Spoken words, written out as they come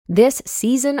This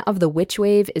season of The Witch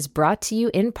Wave is brought to you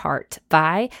in part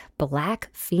by Black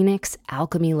Phoenix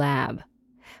Alchemy Lab.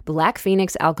 Black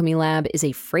Phoenix Alchemy Lab is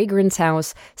a fragrance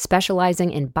house specializing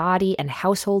in body and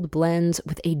household blends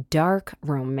with a dark,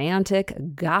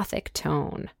 romantic, gothic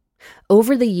tone.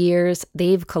 Over the years,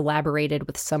 they've collaborated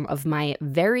with some of my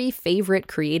very favorite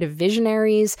creative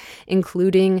visionaries,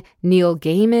 including Neil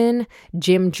Gaiman,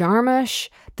 Jim Jarmusch,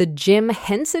 the Jim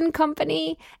Henson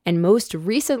Company, and most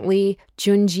recently,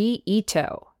 Junji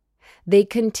Ito. They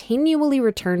continually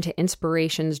return to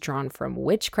inspirations drawn from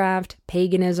witchcraft,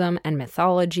 paganism, and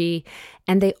mythology,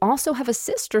 and they also have a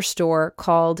sister store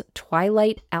called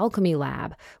Twilight Alchemy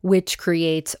Lab, which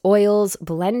creates oils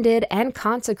blended and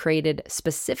consecrated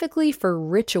specifically for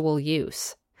ritual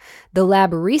use. The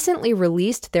lab recently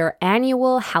released their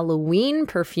annual Halloween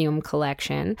perfume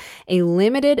collection, a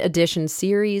limited edition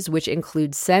series which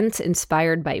includes scents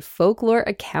inspired by folklore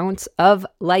accounts of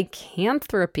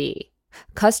lycanthropy.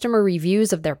 Customer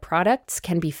reviews of their products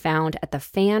can be found at the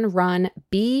fan-run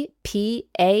bpal.org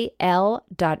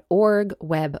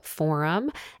web forum,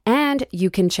 and you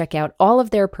can check out all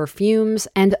of their perfumes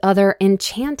and other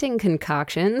enchanting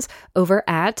concoctions over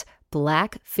at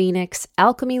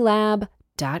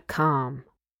blackphoenixalchemylab.com.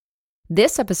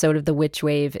 This episode of The Witch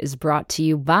Wave is brought to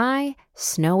you by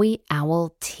Snowy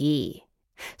Owl Tea.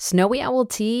 Snowy Owl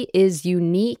Tea is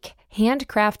unique,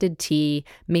 handcrafted tea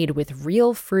made with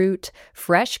real fruit,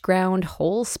 fresh ground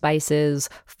whole spices,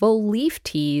 full leaf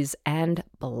teas, and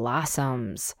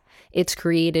blossoms. It's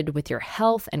created with your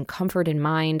health and comfort in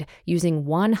mind using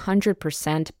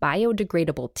 100%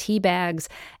 biodegradable tea bags,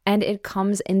 and it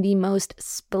comes in the most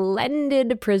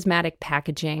splendid prismatic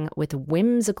packaging with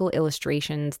whimsical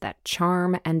illustrations that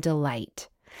charm and delight.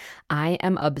 I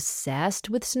am obsessed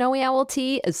with Snowy Owl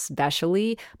Tea,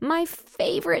 especially my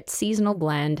favorite seasonal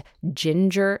blend,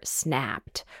 Ginger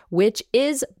Snapped, which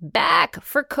is back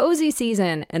for cozy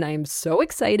season, and I am so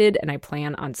excited and I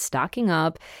plan on stocking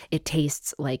up. It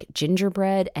tastes like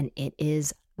gingerbread and it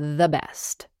is the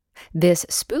best. This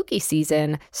spooky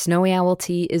season, Snowy Owl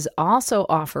Tea is also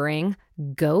offering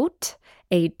Goat,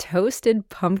 a toasted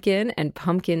pumpkin and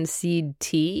pumpkin seed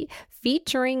tea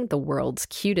featuring the world's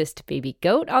cutest baby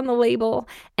goat on the label,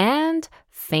 and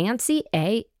Fancy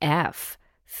AF,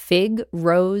 Fig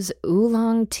Rose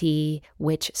Oolong Tea,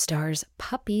 which stars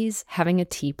puppies having a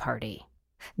tea party.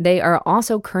 They are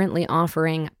also currently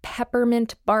offering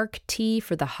peppermint bark tea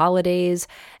for the holidays,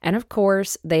 and of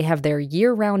course, they have their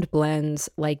year-round blends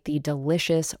like the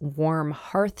delicious warm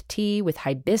hearth tea with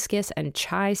hibiscus and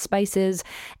chai spices,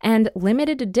 and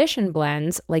limited edition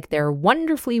blends like their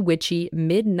wonderfully witchy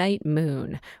Midnight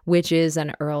Moon, which is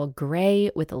an Earl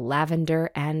Grey with lavender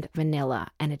and vanilla,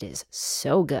 and it is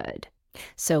so good.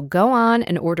 So go on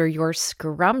and order your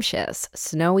scrumptious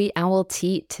Snowy Owl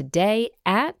Tea today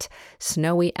at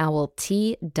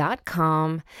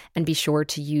snowyowltea.com, and be sure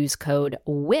to use code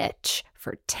WITCH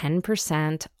for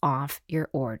 10% off your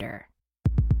order.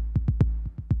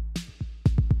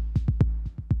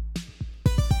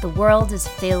 The world is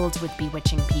filled with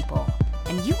bewitching people,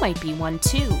 and you might be one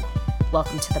too.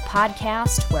 Welcome to the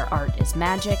podcast where art is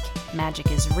magic,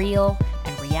 magic is real,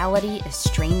 and reality is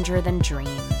stranger than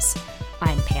dreams.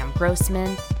 I'm Pam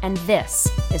Grossman, and this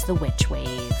is The Witch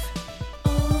Wave.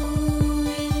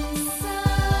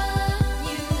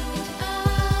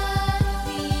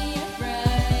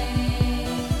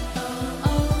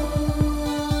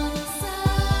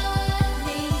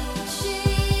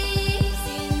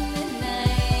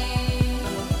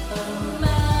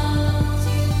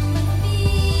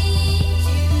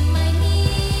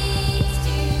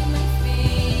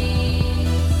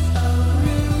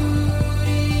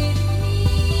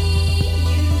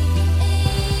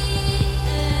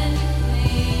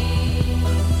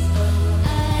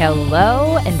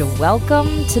 Hello and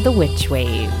welcome to The Witch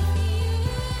Wave.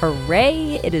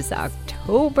 Hooray, it is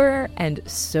October and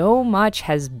so much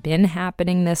has been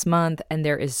happening this month and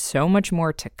there is so much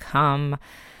more to come.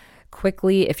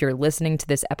 Quickly, if you're listening to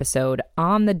this episode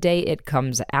on the day it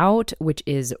comes out, which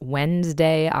is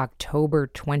Wednesday,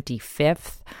 October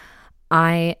 25th,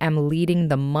 I am leading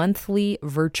the monthly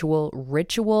virtual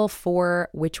ritual for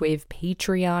Witchwave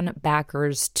Patreon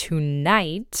backers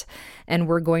tonight, and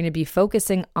we're going to be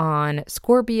focusing on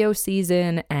Scorpio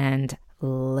season and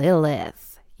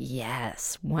Lilith.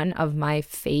 Yes, one of my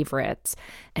favorites,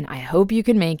 and I hope you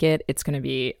can make it. It's going to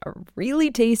be a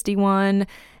really tasty one,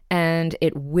 and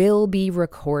it will be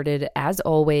recorded as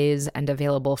always and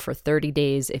available for 30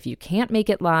 days if you can't make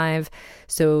it live.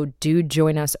 So do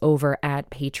join us over at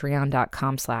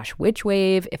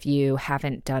patreon.com/witchwave if you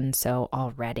haven't done so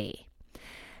already.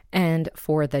 And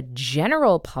for the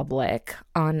general public,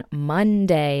 on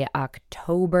Monday,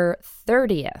 October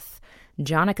 30th,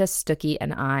 Jonica Stuckey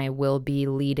and I will be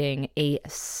leading a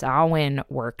Samhain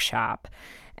workshop,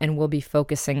 and we'll be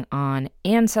focusing on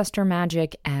ancestor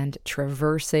magic and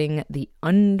traversing the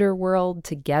underworld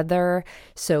together.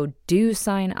 So do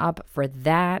sign up for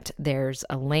that. There's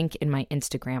a link in my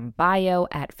Instagram bio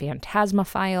at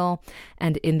Phantasmophile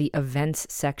and in the events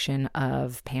section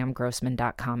of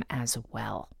pamgrossman.com as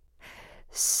well.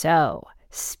 So,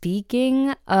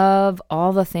 speaking of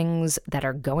all the things that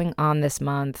are going on this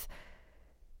month,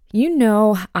 you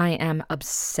know I am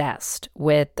obsessed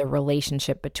with the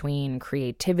relationship between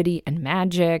creativity and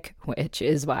magic, which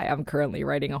is why I'm currently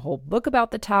writing a whole book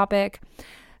about the topic.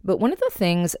 But one of the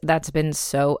things that's been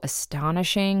so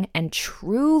astonishing and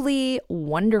truly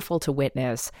wonderful to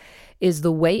witness is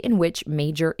the way in which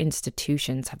major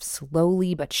institutions have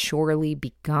slowly but surely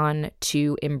begun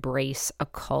to embrace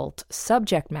occult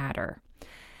subject matter.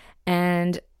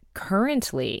 And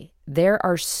currently, there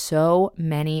are so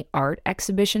many art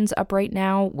exhibitions up right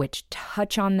now which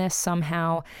touch on this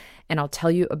somehow, and I'll tell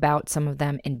you about some of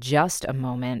them in just a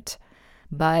moment.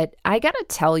 But I gotta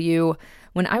tell you,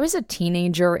 when I was a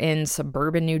teenager in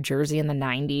suburban New Jersey in the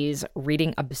 90s,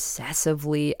 reading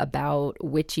obsessively about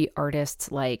witchy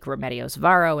artists like Remedios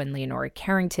Varo and Leonora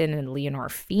Carrington and Leonore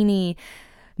Feeney,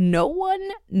 no one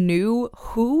knew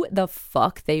who the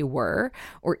fuck they were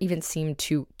or even seemed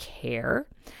to care.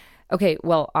 Okay,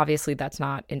 well, obviously that's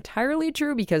not entirely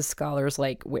true because scholars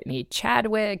like Whitney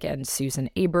Chadwick and Susan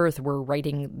Aberth were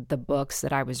writing the books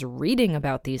that I was reading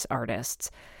about these artists.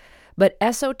 But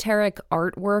esoteric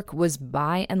artwork was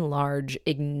by and large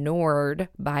ignored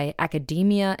by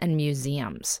academia and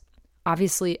museums.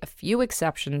 Obviously, a few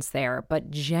exceptions there, but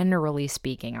generally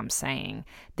speaking, I'm saying,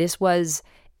 this was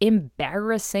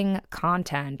embarrassing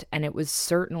content, and it was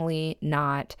certainly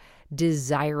not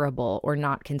desirable or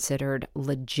not considered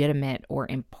legitimate or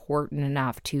important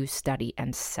enough to study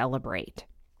and celebrate.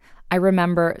 I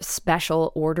remember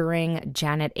special ordering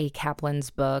Janet A. Kaplan's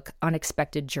book,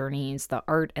 Unexpected Journeys, The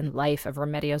Art and Life of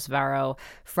Remedios Varo,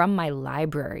 from my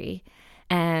library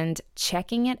and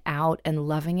checking it out and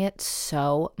loving it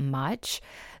so much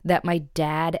that my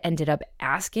dad ended up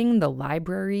asking the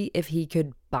library if he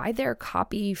could buy their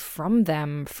copy from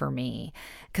them for me,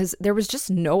 because there was just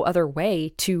no other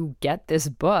way to get this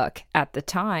book at the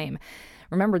time.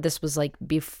 Remember, this was like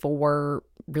before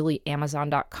really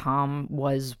Amazon.com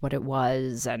was what it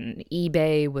was, and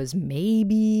eBay was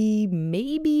maybe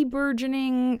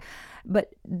burgeoning,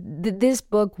 but this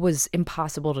book was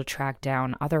impossible to track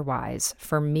down otherwise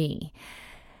for me.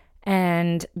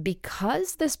 And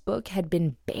because this book had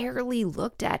been barely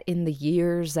looked at in the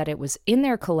years that it was in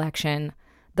their collection,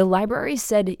 the library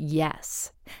said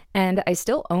yes. And I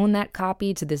still own that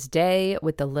copy to this day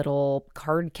with the little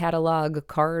card catalog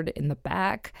card in the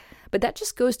back. But that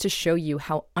just goes to show you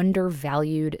how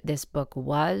undervalued this book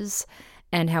was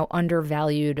and how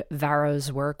undervalued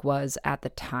Varo's work was at the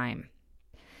time.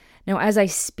 Now, as I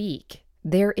speak,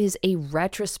 there is a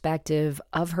retrospective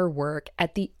of her work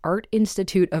at the Art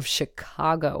Institute of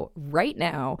Chicago right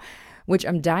now, which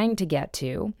I'm dying to get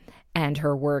to. And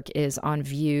her work is on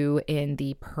view in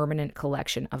the permanent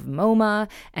collection of MoMA,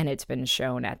 and it's been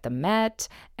shown at the Met,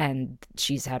 and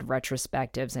she's had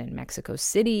retrospectives in Mexico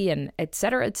City, and et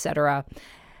cetera, et cetera.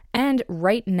 And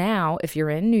right now, if you're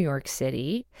in New York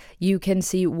City, you can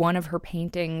see one of her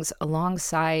paintings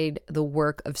alongside the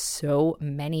work of so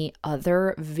many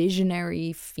other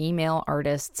visionary female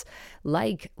artists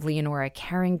like Leonora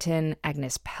Carrington,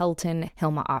 Agnes Pelton,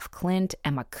 Hilma af Klint,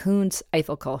 Emma Kuntz,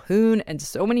 Ethel Calhoun, and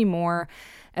so many more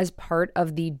as part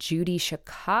of the Judy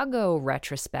Chicago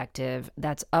retrospective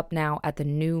that's up now at the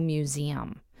New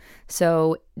Museum.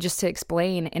 So just to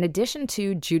explain, in addition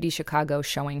to Judy Chicago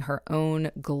showing her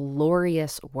own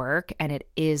glorious work, and it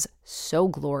is so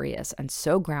glorious and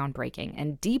so groundbreaking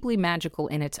and deeply magical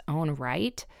in its own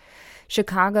right,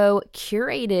 Chicago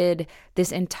curated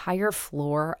this entire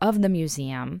floor of the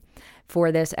museum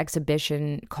for this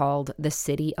exhibition called The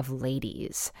City of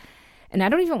Ladies. And I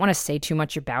don't even want to say too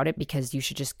much about it because you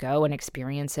should just go and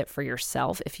experience it for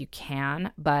yourself if you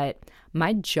can. But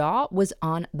my jaw was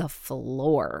on the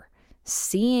floor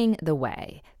seeing the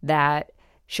way that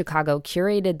Chicago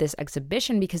curated this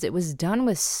exhibition, because it was done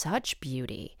with such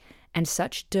beauty and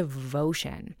such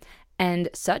devotion and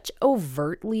such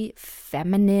overtly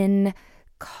feminine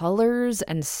colors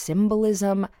and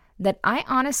symbolism that I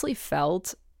honestly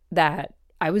felt that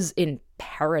I was in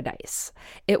paradise.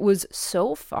 It was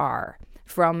so far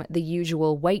from the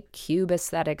usual white cube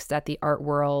aesthetics that the art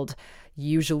world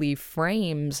usually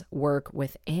frames work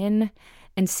within,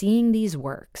 and seeing these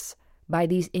works by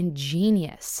these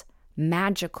ingenious,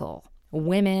 magical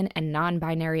women and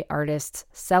non-binary artists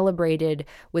celebrated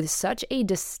with such a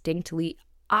distinctly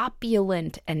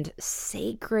opulent and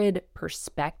sacred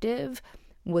perspective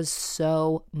was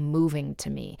so moving to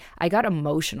me. I got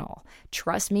emotional.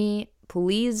 Trust me,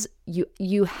 please,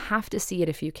 you have to see it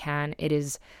if you can. It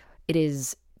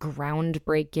is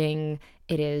groundbreaking,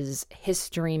 it is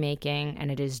history making, and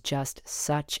it is just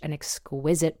such an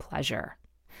exquisite pleasure.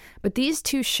 But these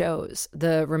two shows,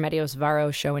 the Remedios Varo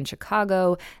show in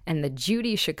Chicago and the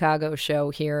Judy Chicago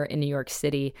show here in New York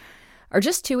City, are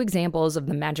just two examples of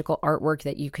the magical artwork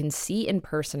that you can see in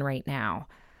person right now.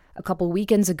 A couple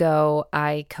weekends ago,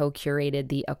 I co-curated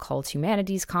the Occult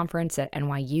Humanities Conference at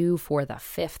NYU for the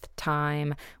 5th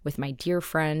time with my dear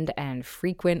friend and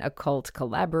frequent occult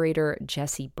collaborator,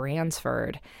 Jesse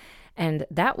Bransford. And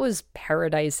that was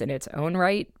paradise in its own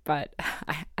right, but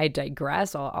I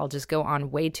digress. I'll just go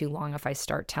on way too long if I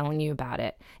start telling you about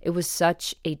it. It was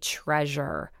such a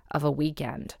treasure of a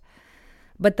weekend.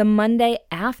 But the Monday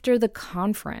after the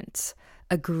conference,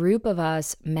 a group of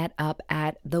us met up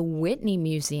at the Whitney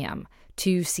Museum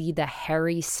to see the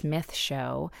Harry Smith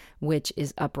show, which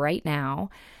is up right now.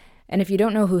 And if you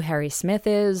don't know who Harry Smith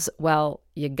is, well,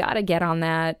 you gotta get on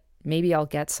that. Maybe I'll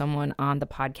get someone on the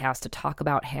podcast to talk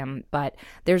about him, but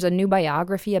there's a new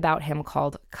biography about him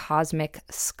called Cosmic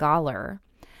Scholar.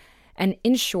 And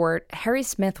in short, Harry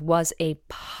Smith was a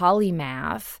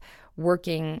polymath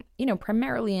working,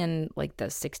 primarily in like the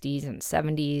 60s and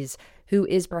 70s, who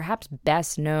is perhaps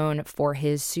best known for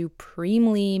his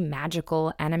supremely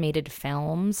magical animated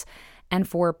films and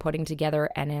for putting together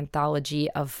an anthology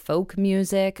of folk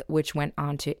music, which went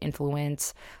on to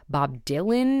influence Bob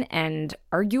Dylan and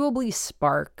arguably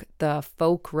spark the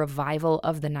folk revival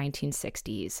of the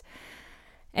 1960s.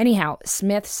 Anyhow,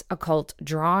 Smith's occult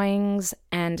drawings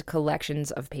and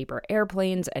collections of paper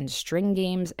airplanes and string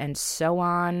games and so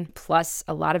on, plus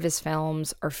a lot of his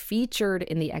films, are featured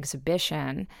in the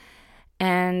exhibition.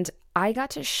 And I got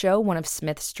to show one of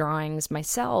Smith's drawings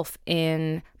myself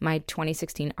in my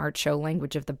 2016 art show,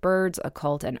 Language of the Birds,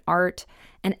 Occult and Art.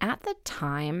 And at the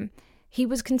time, he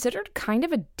was considered kind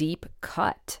of a deep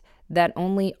cut that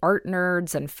only art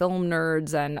nerds and film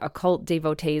nerds and occult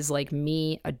devotees like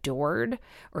me adored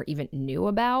or even knew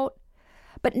about.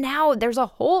 But now there's a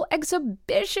whole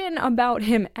exhibition about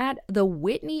him at the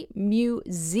Whitney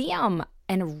Museum,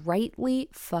 and rightly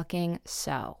fucking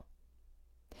so.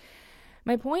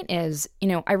 My point is,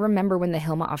 I remember when the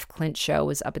Hilma af Klint show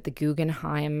was up at the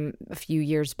Guggenheim a few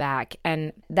years back,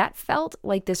 and that felt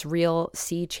like this real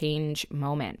sea change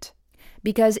moment.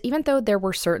 Because even though there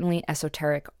were certainly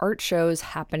esoteric art shows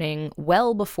happening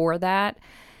well before that,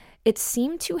 it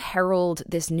seemed to herald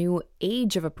this new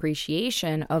age of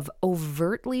appreciation of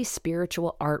overtly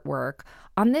spiritual artwork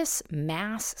on this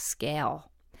mass scale.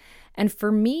 And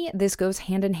for me, this goes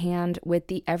hand in hand with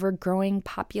the ever-growing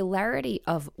popularity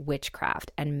of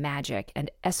witchcraft and magic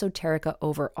and esoterica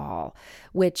overall,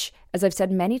 which, as I've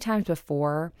said many times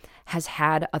before, has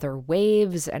had other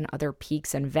waves and other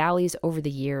peaks and valleys over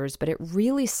the years, but it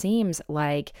really seems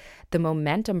like the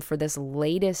momentum for this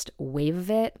latest wave of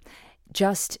it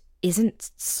just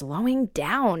isn't slowing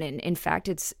down. And in fact,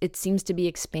 it seems to be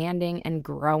expanding and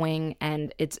growing,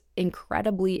 and it's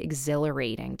incredibly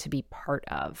exhilarating to be part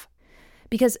of.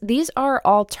 Because these are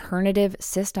alternative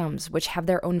systems which have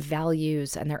their own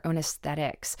values and their own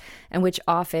aesthetics, and which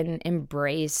often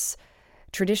embrace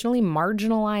traditionally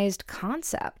marginalized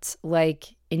concepts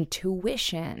like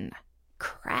intuition,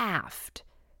 craft,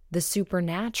 the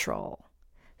supernatural,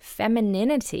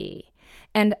 femininity.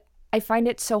 And I find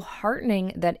it so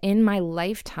heartening that in my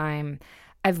lifetime,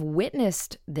 I've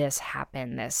witnessed this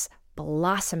happen, this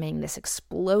blossoming, this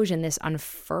explosion, this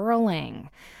unfurling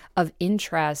of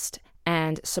interest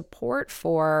and support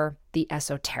for the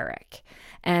esoteric.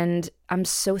 And I'm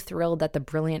so thrilled that the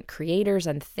brilliant creators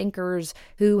and thinkers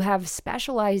who have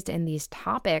specialized in these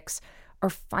topics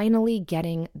are finally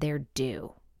getting their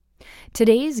due.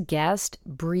 Today's guest,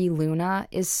 Brie Luna,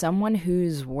 is someone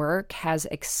whose work has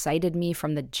excited me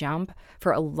from the jump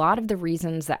for a lot of the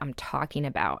reasons that I'm talking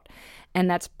about. And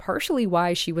that's partially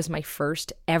why she was my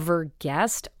first ever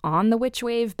guest on The Witch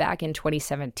Wave back in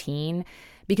 2017,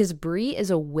 because Brie is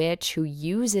a witch who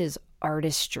uses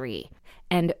artistry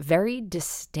and very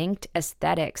distinct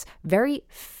aesthetics, very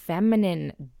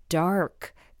feminine,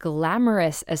 dark,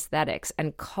 glamorous aesthetics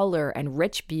and color and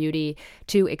rich beauty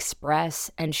to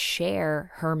express and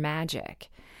share her magic.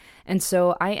 And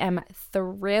so I am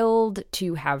thrilled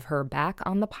to have her back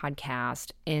on the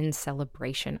podcast in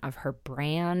celebration of her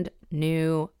brand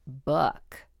new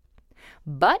book.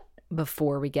 But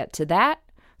before we get to that,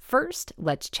 first,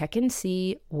 let's check and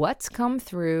see what's come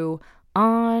through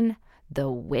on the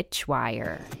Witch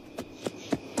Wire.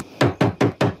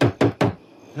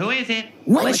 Who is it?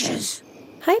 Witches.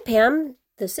 Hi, Pam.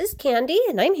 This is Candy,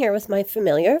 and I'm here with my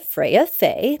familiar Freya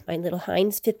Faye, my little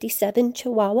Heinz 57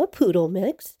 Chihuahua Poodle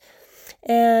mix.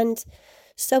 And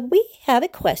so we have a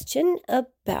question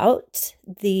about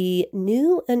the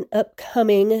new and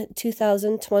upcoming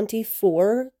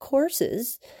 2024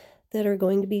 courses that are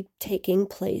going to be taking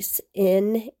place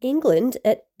in England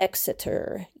at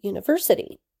Exeter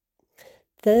University.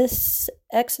 This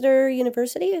Exeter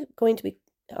University is going to be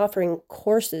offering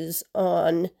courses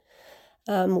on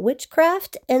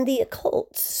witchcraft and the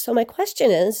occult. So my question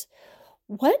is,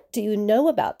 what do you know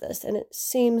about this? And it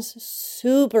seems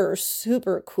super,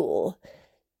 super cool.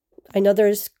 I know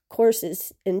there's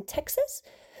courses in Texas,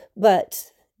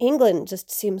 but England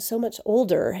just seems so much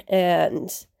older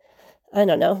and, I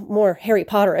don't know, more Harry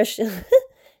Potterish.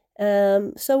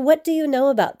 So what do you know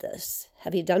about this?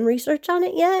 Have you done research on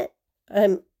it yet?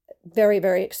 I'm very,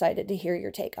 very excited to hear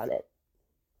your take on it.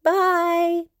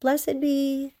 Bye. Blessed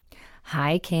be.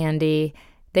 Hi, Candy.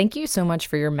 Thank you so much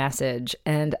for your message.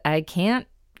 And I can't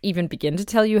even begin to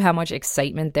tell you how much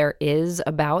excitement there is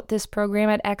about this program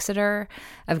at Exeter.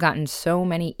 I've gotten so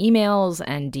many emails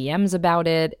and DMs about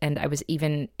it, and I was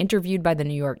even interviewed by the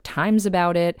New York Times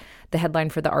about it. The headline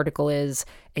for the article is,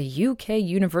 "A UK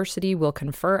university will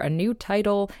confer a new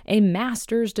title, a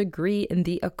master's degree in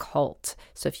the occult."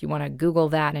 So if you want to Google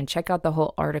that and check out the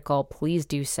whole article, please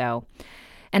do so.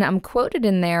 And I'm quoted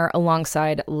in there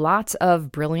alongside lots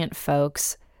of brilliant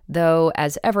folks, though,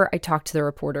 as ever, I talked to the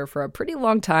reporter for a pretty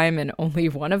long time and only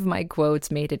one of my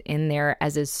quotes made it in there,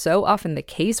 as is so often the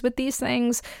case with these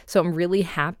things. So I'm really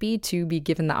happy to be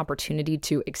given the opportunity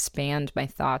to expand my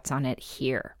thoughts on it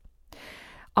here.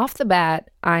 Off the bat,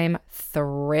 I'm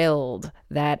thrilled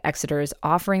that Exeter is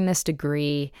offering this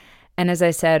degree. And as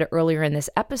I said earlier in this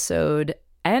episode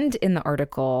and in the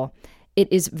article, it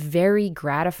is very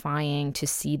gratifying to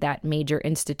see that major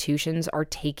institutions are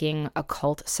taking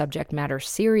occult subject matter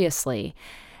seriously,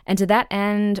 and to that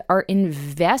end are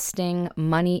investing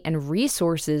money and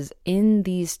resources in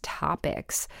these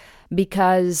topics.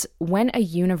 Because when a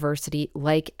university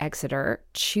like Exeter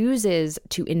chooses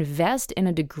to invest in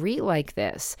a degree like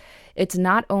this, it's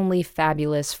not only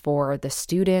fabulous for the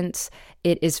students,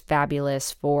 it is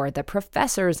fabulous for the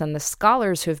professors and the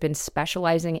scholars who have been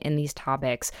specializing in these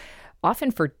topics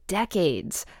often for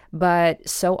decades, but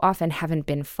so often haven't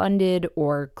been funded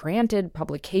or granted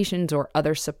publications or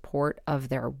other support of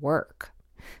their work.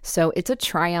 So it's a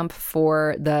triumph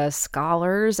for the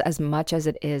scholars as much as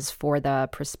it is for the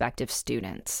prospective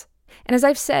students. And as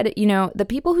I've said, the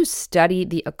people who study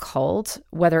the occult,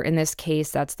 whether in this case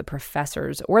that's the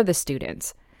professors or the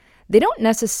students, they don't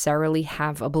necessarily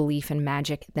have a belief in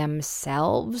magic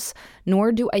themselves,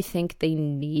 nor do I think they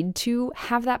need to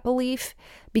have that belief,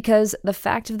 because the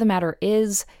fact of the matter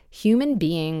is, human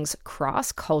beings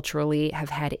cross-culturally have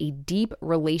had a deep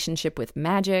relationship with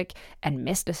magic and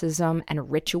mysticism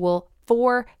and ritual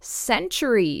for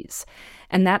centuries.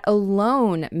 And that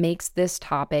alone makes this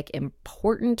topic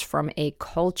important from a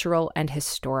cultural and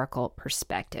historical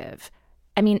perspective.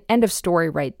 I mean, end of story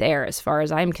right there as far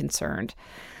as I'm concerned.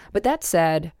 But that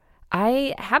said,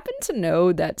 I happen to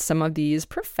know that some of these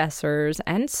professors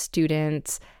and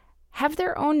students have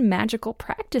their own magical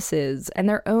practices and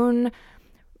their own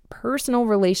personal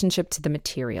relationship to the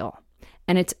material.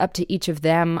 And it's up to each of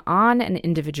them on an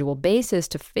individual basis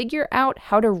to figure out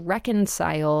how to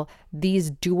reconcile these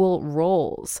dual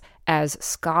roles as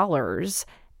scholars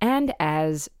and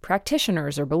as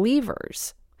practitioners or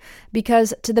believers.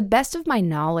 Because to the best of my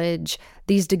knowledge,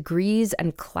 these degrees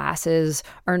and classes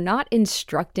are not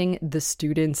instructing the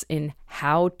students in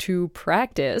how to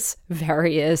practice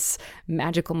various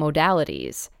magical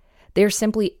modalities. They're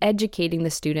simply educating the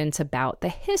students about the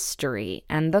history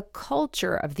and the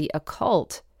culture of the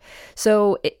occult.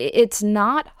 So it's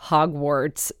not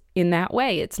Hogwarts in that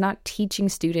way. It's not teaching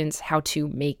students how to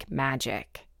make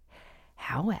magic.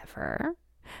 However,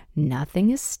 nothing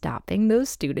is stopping those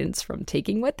students from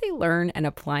taking what they learn and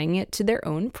applying it to their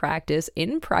own practice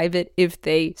in private if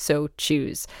they so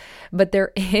choose. But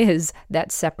there is that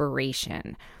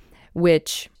separation,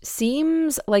 which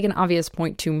seems like an obvious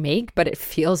point to make, but it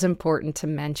feels important to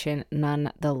mention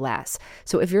nonetheless.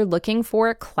 So if you're looking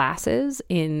for classes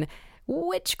in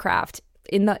witchcraft,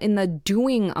 in the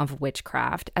doing of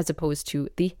witchcraft, as opposed to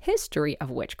the history of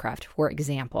witchcraft, for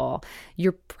example,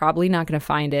 you're probably not going to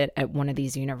find it at one of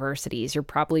these universities. You're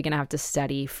probably going to have to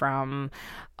study from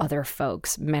other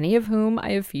folks, many of whom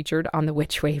I have featured on the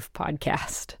Witch Wave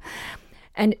podcast.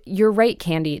 And you're right,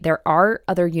 Candy. There are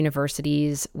other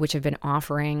universities which have been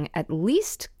offering at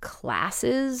least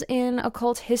classes in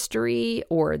occult history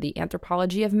or the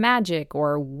anthropology of magic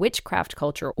or witchcraft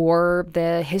culture or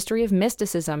the history of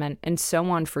mysticism and so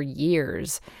on for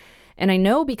years. And I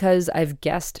know because I've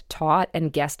guest taught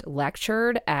and guest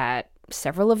lectured at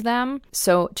several of them.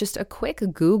 So just a quick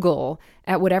Google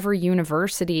at whatever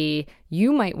university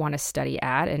you might want to study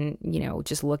at and,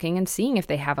 just looking and seeing if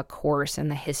they have a course in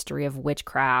the history of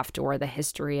witchcraft or the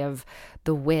history of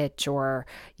the witch or,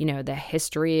 the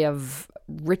history of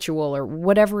ritual or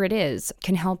whatever it is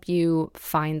can help you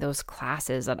find those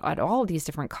classes at all of these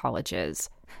different colleges.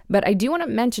 But I do want to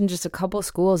mention just a couple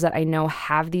schools that I know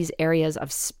have these areas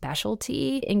of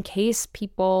specialty in case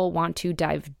people want to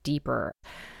dive deeper.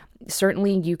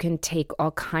 Certainly, you can take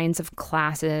all kinds of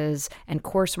classes and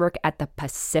coursework at the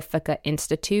Pacifica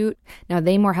Institute. Now,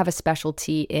 they more have a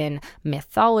specialty in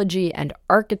mythology and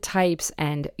archetypes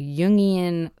and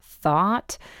Jungian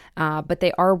thought, but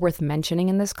they are worth mentioning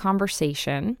in this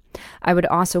conversation. I would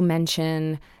also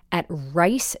mention at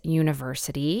Rice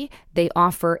University, they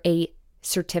offer a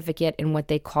certificate in what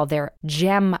they call their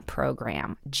GEM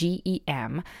program,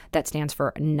 GEM, that stands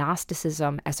for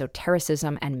Gnosticism,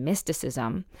 Esotericism, and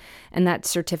Mysticism. And that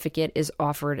certificate is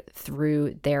offered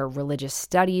through their religious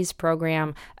studies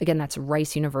program. Again, that's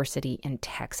Rice University in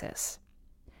Texas.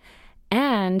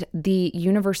 And the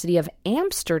University of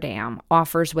Amsterdam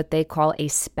offers what they call a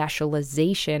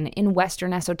specialization in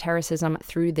Western esotericism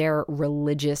through their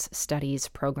religious studies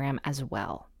program as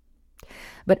well.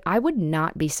 But I would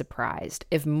not be surprised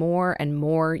if more and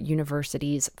more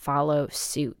universities follow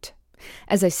suit.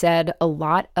 As I said, a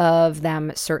lot of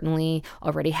them certainly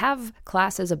already have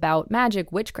classes about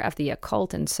magic, witchcraft, the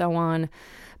occult, and so on.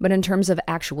 But in terms of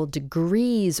actual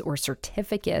degrees or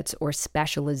certificates or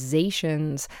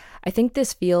specializations, I think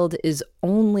this field is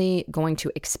only going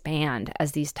to expand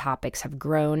as these topics have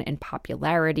grown in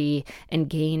popularity and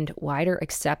gained wider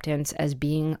acceptance as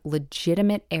being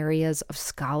legitimate areas of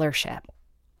scholarship.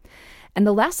 And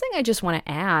the last thing I just want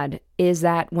to add is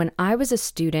that when I was a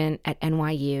student at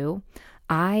NYU,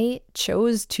 I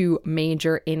chose to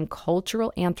major in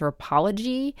cultural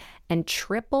anthropology and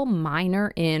triple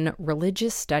minor in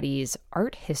religious studies,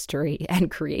 art history, and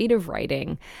creative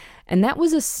writing. And that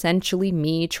was essentially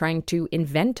me trying to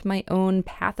invent my own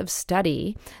path of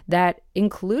study that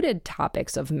included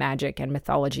topics of magic and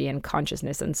mythology and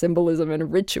consciousness and symbolism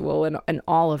and ritual and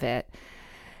all of it.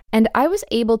 And I was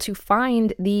able to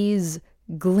find these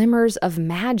glimmers of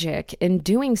magic in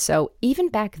doing so even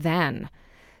back then.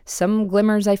 Some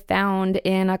glimmers I found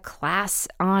in a class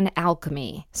on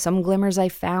alchemy. Some glimmers I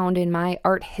found in my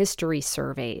art history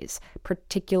surveys,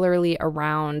 particularly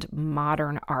around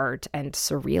modern art and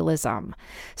surrealism.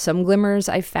 Some glimmers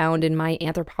I found in my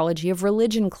anthropology of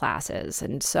religion classes,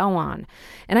 and so on.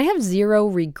 And I have zero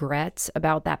regrets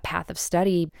about that path of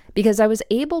study because I was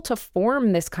able to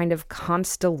form this kind of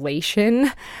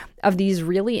constellation of these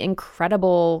really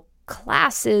incredible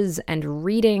classes and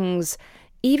readings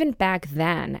even back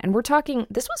then. And we're talking,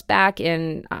 this was back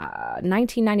in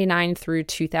 1999 through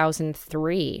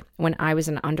 2003 when I was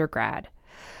an undergrad.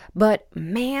 But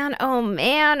man, oh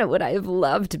man, would I have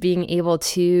loved being able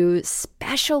to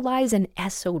specialize in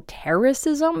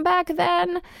esotericism back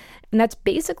then. And that's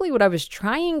basically what I was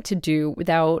trying to do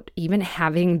without even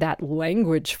having that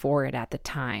language for it at the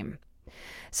time.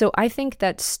 So I think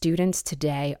that students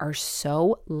today are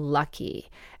so lucky,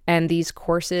 and these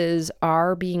courses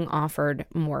are being offered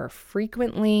more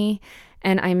frequently,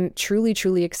 and I'm truly,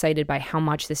 truly excited by how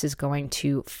much this is going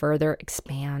to further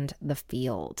expand the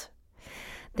field.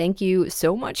 Thank you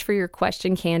so much for your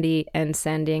question, Candy, and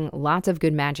sending lots of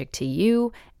good magic to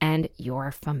you and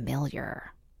your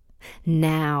familiar.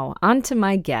 Now, on to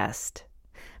my guest.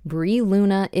 Bree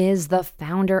Luna is the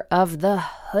founder of the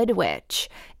HoodWitch,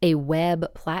 a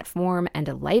web platform and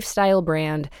a lifestyle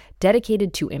brand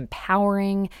dedicated to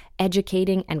empowering,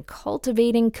 educating, and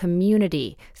cultivating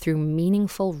community through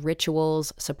meaningful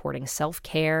rituals supporting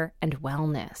self-care and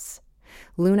wellness.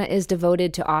 Luna is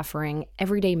devoted to offering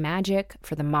everyday magic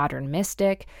for the modern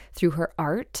mystic through her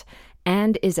art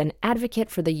and is an advocate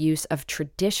for the use of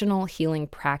traditional healing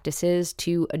practices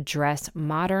to address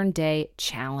modern-day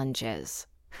challenges.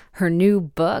 Her new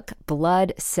book,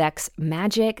 Blood, Sex,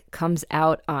 Magic, comes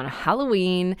out on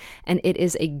Halloween, and it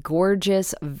is a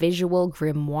gorgeous visual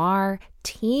grimoire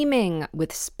teeming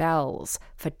with spells,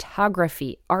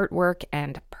 photography, artwork,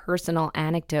 and personal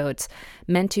anecdotes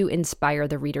meant to inspire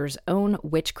the reader's own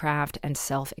witchcraft and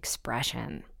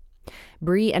self-expression.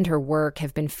 Bree and her work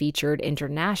have been featured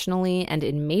internationally and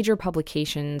in major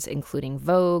publications including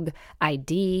Vogue,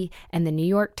 ID, and the New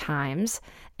York Times.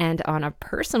 And on a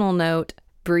personal note,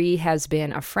 Bree has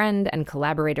been a friend and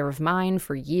collaborator of mine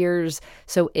for years,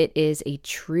 so it is a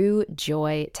true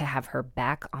joy to have her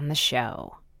back on the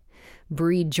show.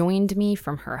 Bree joined me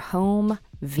from her home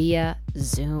via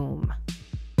Zoom.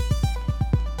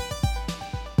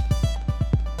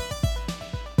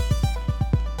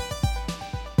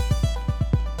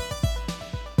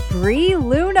 Bree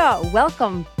Luna,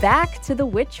 welcome back to the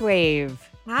Witch Wave.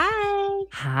 Hi.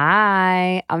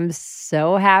 Hi. I'm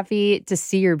so happy to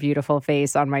see your beautiful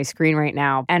face on my screen right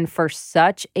now. And for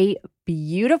such a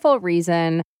beautiful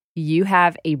reason, you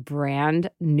have a brand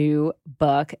new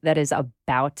book that is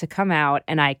about to come out,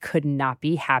 and I could not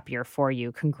be happier for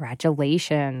you.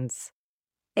 Congratulations.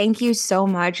 Thank you so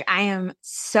much. I am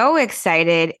so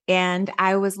excited. And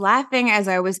I was laughing as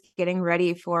I was getting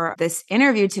ready for this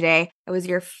interview today. I was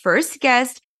your first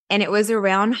guest, and it was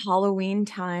around Halloween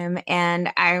time.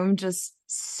 And I'm just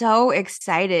so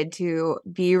excited to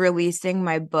be releasing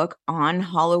my book on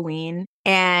Halloween.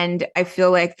 And I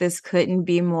feel like this couldn't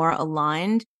be more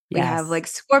aligned. We have like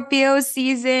Scorpio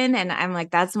season, and I'm like,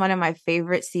 that's one of my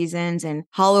favorite seasons, and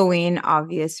Halloween,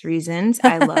 obvious reasons.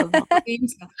 I love Halloween.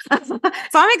 So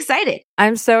I'm excited.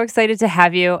 I'm so excited to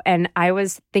have you. And I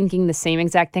was thinking the same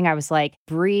exact thing. I was like,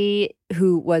 Bree,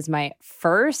 who was my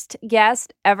first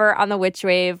guest ever on the Witch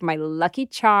Wave, my lucky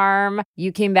charm.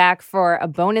 You came back for a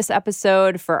bonus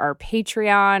episode for our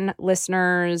Patreon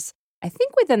listeners. I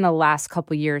think within the last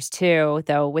couple years too,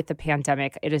 though with the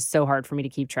pandemic, it is so hard for me to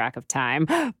keep track of time.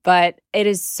 But it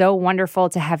is so wonderful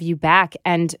to have you back.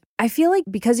 And I feel like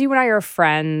because you and I are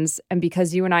friends and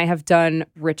because you and I have done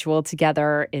ritual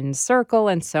together in Circle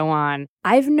and so on,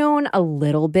 I've known a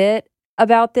little bit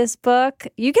about this book.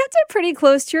 You kept it pretty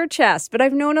close to your chest, but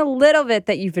I've known a little bit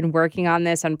that you've been working on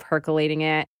this and percolating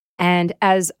it. And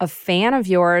as a fan of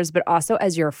yours, but also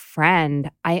as your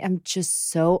friend, I am just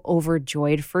so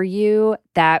overjoyed for you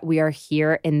that we are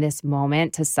here in this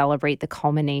moment to celebrate the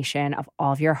culmination of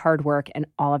all of your hard work and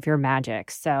all of your magic.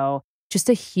 So just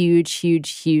a huge, huge,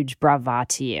 huge brava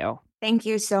to you. Thank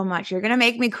you so much. You're going to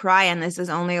make me cry, and this is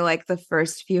only like the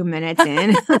first few minutes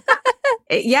in.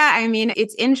 Yeah, I mean,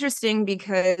 it's interesting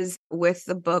because with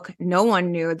the book, no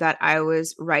one knew that I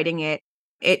was writing it.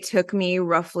 It took me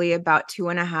roughly about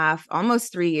 2.5,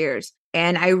 almost 3 years.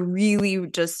 And I really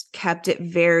just kept it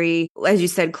very, as you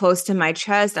said, close to my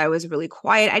chest. I was really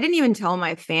quiet. I didn't even tell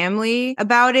my family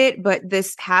about it, but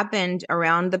this happened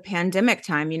around the pandemic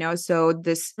time, so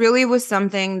this really was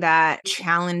something that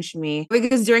challenged me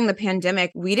because during the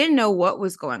pandemic, we didn't know what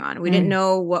was going on. We didn't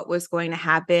know what was going to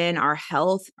happen, our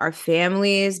health, our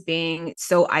families being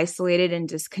so isolated and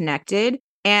disconnected.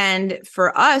 And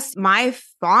for us, my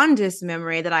fondest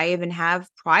memory that I even have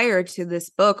prior to this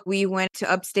book, we went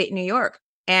to upstate New York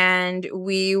and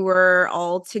we were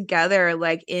all together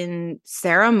like in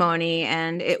ceremony,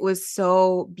 and it was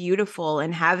so beautiful.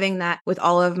 And having that with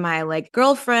all of my like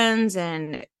girlfriends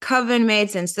and coven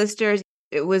mates and sisters,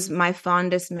 it was my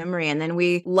fondest memory. And then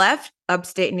we left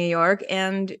upstate New York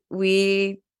and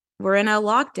we were in a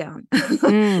lockdown.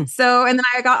 So, and then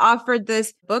I got offered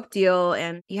this book deal,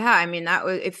 and yeah, I mean,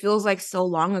 it feels like so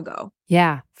long ago.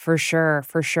 Yeah, for sure.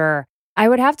 For sure. I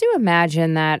would have to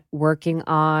imagine that working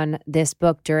on this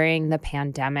book during the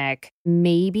pandemic,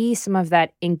 maybe some of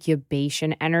that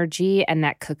incubation energy and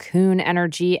that cocoon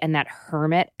energy and that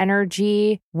hermit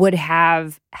energy would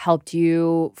have helped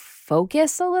you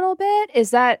focus a little bit. Is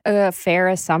that a fair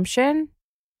assumption?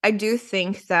 I do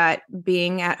think that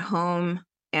being at home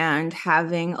and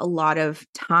having a lot of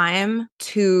time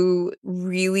to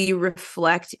really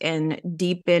reflect and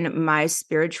deepen my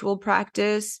spiritual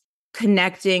practice,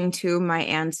 connecting to my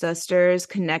ancestors,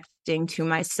 connecting to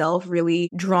myself, really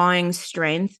drawing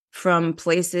strength from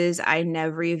places I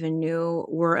never even knew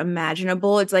were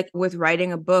imaginable. It's like with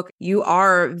writing a book, you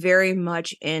are very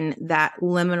much in that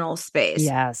liminal space.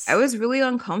 Yes. I was really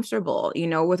uncomfortable,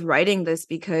 with writing this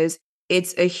because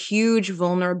it's a huge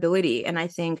vulnerability. And I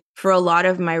think for a lot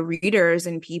of my readers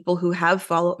and people who have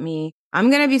followed me, I'm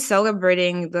going to be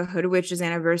celebrating the HoodWitch's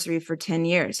anniversary for 10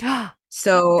 years.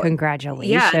 So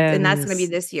congratulations. Yeah, and that's going to be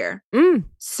this year.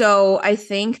 So I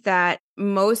think that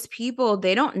most people,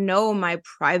 they don't know my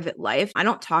private life. I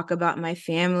don't talk about my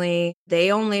family.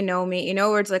 They only know me,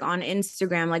 where it's like on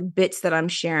Instagram, like bits that I'm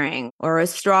sharing or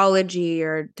astrology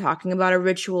or talking about a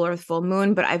ritual or full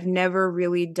moon. But I've never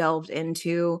really delved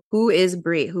into who is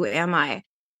Bree? Who am I?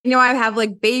 I have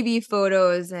like baby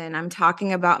photos and I'm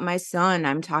talking about my son.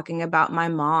 I'm talking about my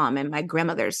mom and my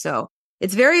grandmother. So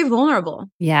it's very vulnerable.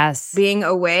 Yes. Being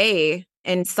away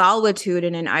in solitude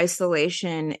and in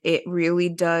isolation, it really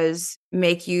does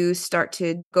make you start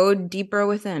to go deeper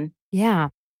within. Yeah.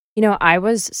 I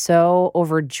was so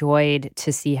overjoyed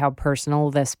to see how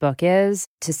personal this book is,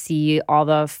 to see all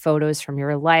the photos from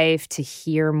your life, to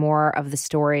hear more of the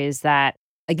stories that,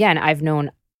 again, I've known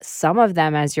some of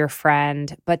them as your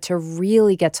friend, but to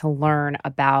really get to learn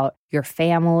about your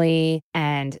family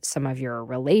and some of your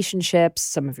relationships,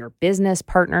 some of your business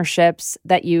partnerships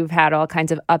that you've had all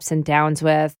kinds of ups and downs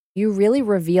with. You really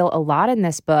reveal a lot in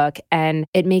this book, and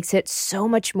it makes it so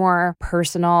much more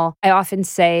personal. I often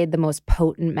say the most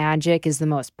potent magic is the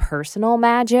most personal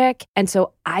magic. And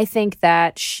so I think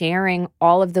that sharing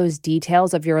all of those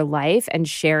details of your life and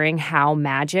sharing how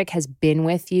magic has been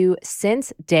with you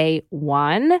since day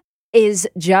one is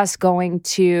just going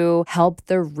to help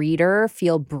the reader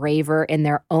feel braver in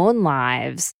their own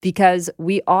lives, because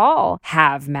we all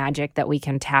have magic that we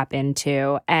can tap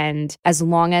into. And as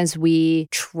long as we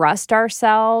trust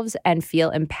ourselves and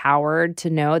feel empowered to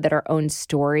know that our own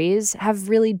stories have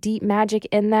really deep magic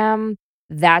in them,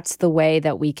 that's the way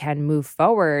that we can move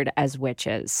forward as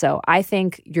witches. So I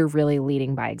think you're really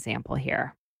leading by example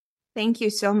here. Thank you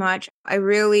so much. I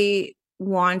really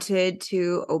wanted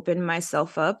to open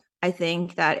myself up. I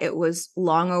think that it was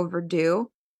long overdue.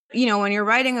 When you're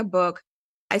writing a book,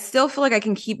 I still feel like I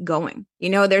can keep going.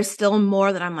 There's still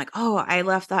more that I'm like, oh, I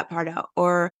left that part out,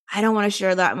 or I don't want to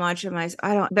share that much of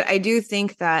but I do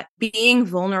think that being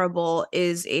vulnerable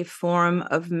is a form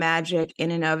of magic in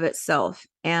and of itself.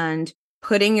 And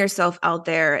putting yourself out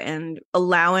there and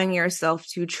allowing yourself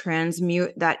to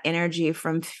transmute that energy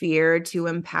from fear to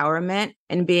empowerment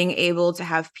and being able to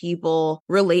have people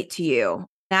relate to you.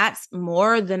 That's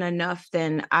more than enough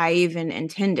than I even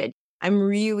intended. I'm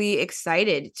really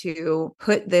excited to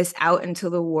put this out into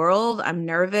the world. I'm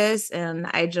nervous and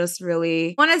I just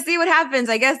really want to see what happens.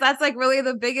 I guess that's like really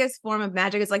the biggest form of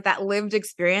magic. It's like that lived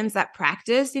experience, that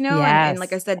practice, Yes. and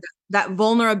like I said, that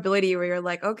vulnerability where you're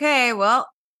like, okay, well,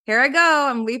 here I go.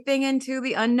 I'm leaping into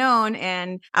the unknown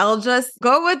and I'll just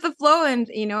go with the flow and,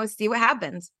 see what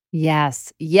happens.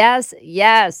 Yes, yes,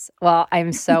 yes. Well,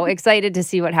 I'm so excited to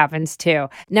see what happens too.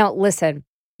 Now, listen,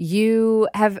 you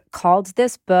have called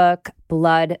this book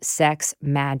Blood, Sex,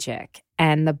 Magic,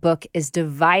 and the book is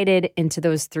divided into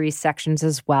those 3 sections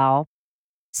as well.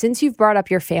 Since you've brought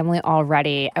up your family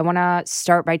already, I want to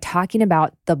start by talking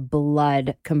about the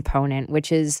blood component,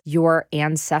 which is your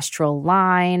ancestral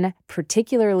line,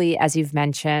 particularly, as you've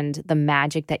mentioned, the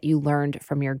magic that you learned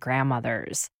from your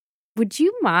grandmothers. Would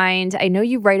you mind, I know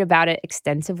you write about it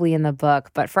extensively in the book,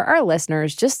 but for our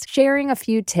listeners, just sharing a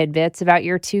few tidbits about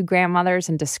your 2 grandmothers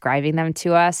and describing them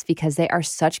to us, because they are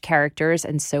such characters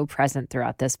and so present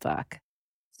throughout this book.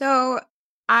 So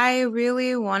I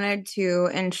really wanted to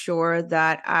ensure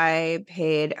that I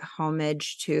paid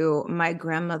homage to my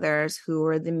grandmothers, who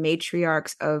were the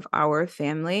matriarchs of our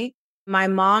family. My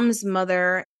mom's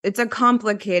mother, it's a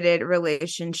complicated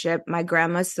relationship. My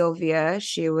grandma Sylvia,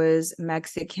 she was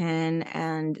Mexican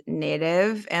and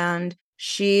Native, and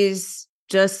she's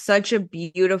just such a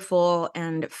beautiful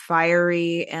and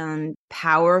fiery and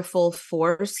powerful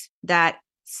force that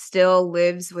still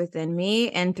lives within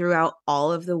me and throughout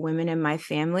all of the women in my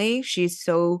family. She's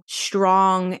so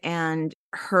strong, and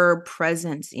her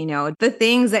presence, the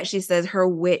things that she says, her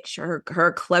witch,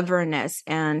 her cleverness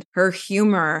and her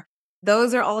humor,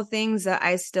 those are all things that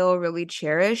I still really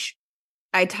cherish.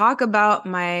 I talk about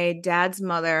my dad's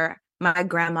mother, my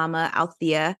grandmama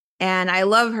Althea, and I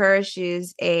love her.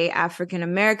 She's a African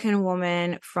American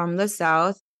woman from the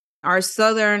South. Our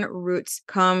Southern roots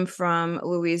come from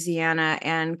Louisiana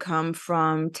and come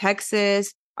from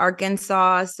Texas,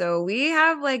 Arkansas. So we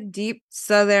have like deep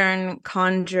Southern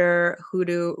conjure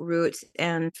hoodoo roots.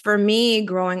 And for me,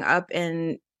 growing up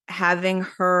and having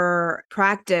her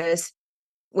practice,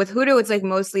 with hoodoo, it's like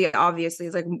mostly, obviously,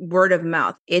 it's like word of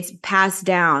mouth. It's passed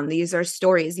down. These are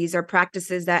stories. These are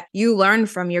practices that you learn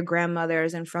from your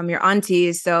grandmothers and from your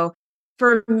aunties. So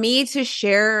for me to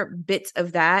share bits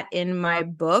of that in my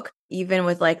book, even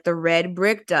with like the red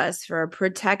brick dust for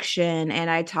protection, and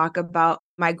I talk about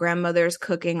my grandmother's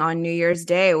cooking on New Year's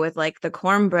Day with like the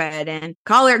cornbread and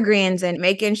collard greens and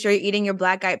making sure you're eating your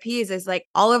black eyed peas, is like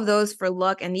all of those for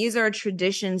luck. And these are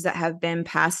traditions that have been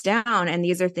passed down, and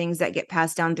these are things that get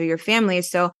passed down through your family.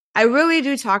 So I really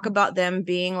do talk about them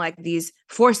being like these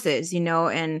forces,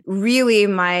 and really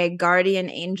my guardian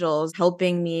angels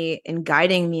helping me and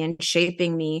guiding me and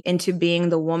shaping me into being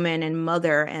the woman and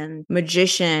mother and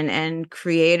magician and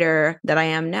creator that I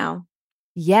am now.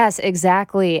 Yes,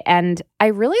 exactly. And I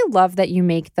really love that you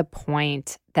make the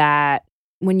point that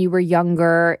when you were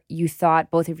younger, you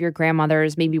thought both of your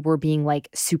grandmothers maybe were being like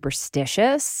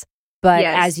superstitious. But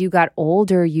Yes. as you got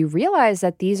older, you realize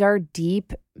that these are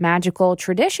deep magical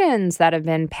traditions that have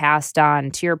been passed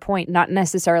on, to your point, not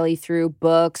necessarily through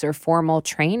books or formal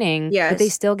training, but they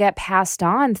Yes. still get passed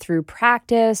on through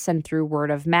practice and through word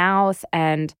of mouth.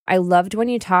 And I loved when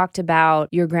you talked about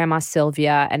your grandma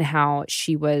Sylvia and how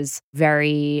she was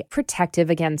very protective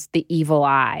against the evil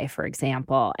eye, for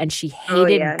example, and she Oh,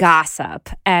 hated yes. gossip.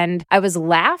 And I was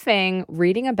laughing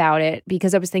reading about it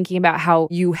because I was thinking about how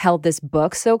you held this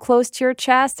book so close to your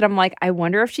chest. And I'm like, I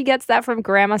wonder if she gets that from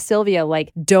Grandma Sylvia.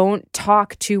 Like, don't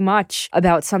talk too much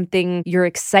about something you're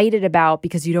excited about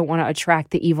because you don't want to attract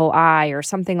the evil eye or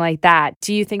something like that.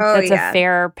 Do you think Oh, that's yeah. a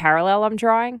fair parallel I'm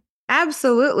drawing?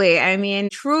 Absolutely. I mean,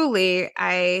 truly,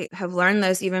 I have learned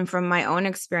this even from my own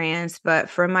experience. But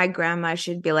for my grandma,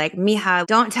 she'd be like, Mija,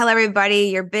 don't tell everybody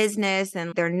your business.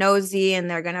 And they're nosy and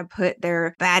they're going to put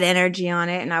their bad energy on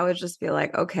it. And I would just be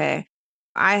like, okay.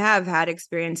 I have had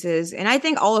experiences, and I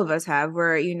think all of us have,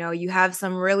 where, you have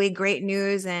some really great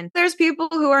news and there's people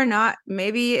who are not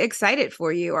maybe excited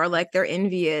for you or like they're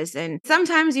envious. And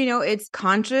sometimes, it's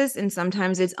conscious and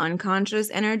sometimes it's unconscious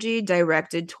energy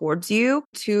directed towards you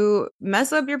to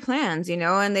mess up your plans,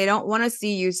 and they don't want to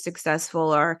see you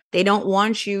successful or they don't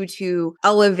want you to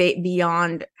elevate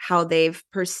beyond how they've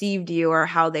perceived you or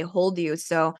how they hold you.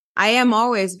 So I am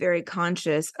always very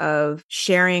conscious of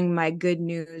sharing my good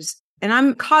news. And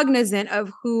I'm cognizant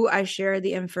of who I share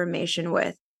the information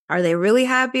with. Are they really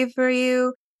happy for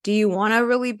you? Do you want to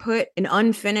really put an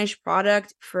unfinished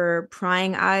product for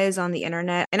prying eyes on the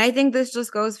internet? And I think this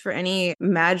just goes for any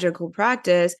magical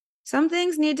practice. Some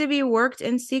things need to be worked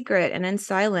in secret and in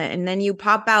silent. And then you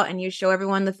pop out and you show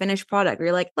everyone the finished product.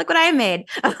 You're like, look what I made.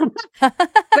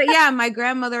 But yeah, my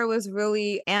grandmother was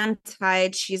really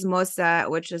anti-chismosa,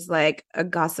 which is like a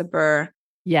gossiper.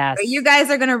 Yes. But you guys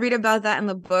are going to read about that in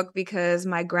the book because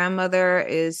my grandmother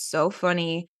is so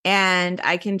funny. And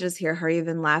I can just hear her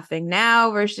even laughing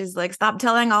now, where she's like, stop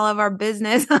telling all of our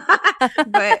business.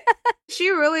 But she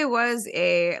really was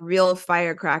a real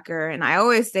firecracker. And I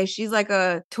always say she's like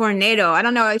a tornado. I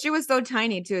don't know. She was so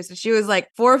tiny too. So she was like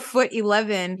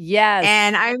 4'11". Yes.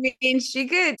 And I mean, she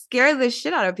could scare the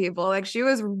shit out of people. Like, she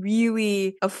was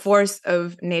really a force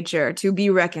of nature to be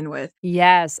reckoned with.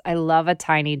 Yes, I love a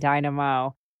tiny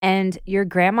dynamo. And your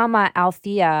grandmama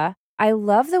Althea, I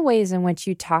love the ways in which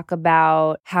you talk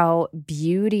about how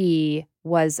beauty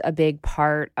was a big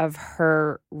part of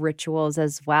her rituals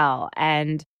as well.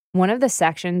 And one of the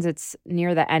sections, it's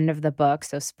near the end of the book,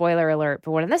 so spoiler alert,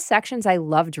 but one of the sections I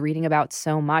loved reading about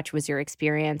so much was your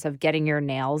experience of getting your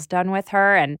nails done with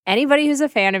her. And anybody who's a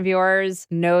fan of yours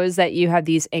knows that you have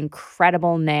these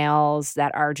incredible nails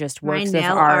that are just My works of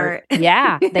nail art. art.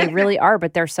 Yeah, they really are,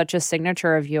 but they're such a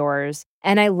signature of yours.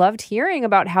 And I loved hearing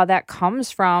about how that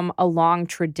comes from a long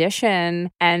tradition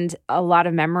and a lot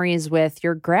of memories with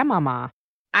your grandmama.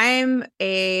 I'm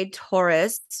a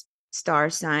Taurus star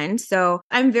sign, so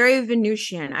I'm very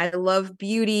Venusian. I love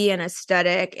beauty and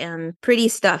aesthetic and pretty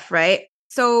stuff, right?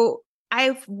 So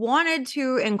I've wanted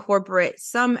to incorporate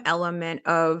some element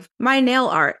of my nail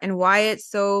art and why it's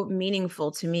so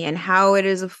meaningful to me and how it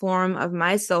is a form of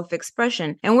my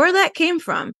self-expression and where that came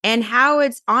from and how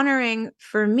it's honoring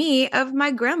for me of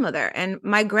my grandmother and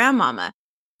my grandmama.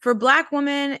 For Black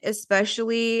women,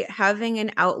 especially, having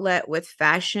an outlet with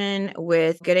fashion,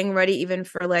 with getting ready even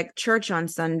for like church on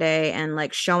Sunday and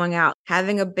like showing out,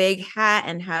 having a big hat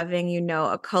and having,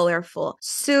 a colorful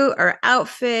suit or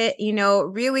outfit,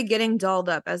 really getting dolled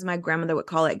up, as my grandmother would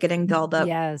call it, getting dolled up.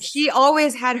 Yes. She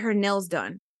always had her nails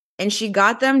done. And she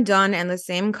got them done in the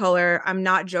same color. I'm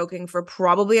not joking, for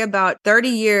probably about 30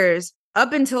 years.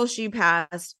 Up until she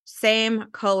passed, same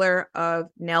color of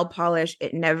nail polish.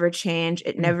 It never changed.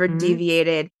 It never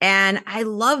deviated. And I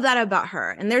love that about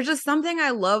her. And there's just something I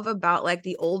love about like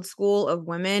the old school of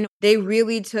women. They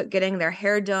really took getting their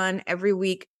hair done every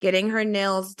week, getting her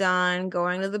nails done,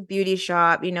 going to the beauty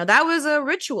shop. That was a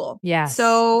ritual. Yes.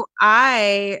 So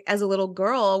I, as a little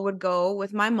girl, would go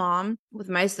with my mom, with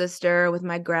my sister, with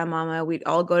my grandmama. We'd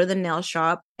all go to the nail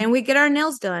shop and we'd get our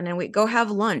nails done and we'd go have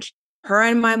lunch. Her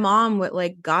and my mom would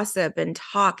like gossip and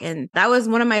talk. And that was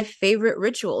one of my favorite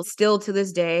rituals. Still to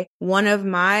this day, one of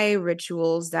my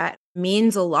rituals that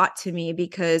means a lot to me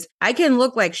because I can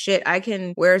look like shit. I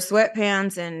can wear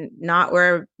sweatpants and not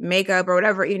wear makeup or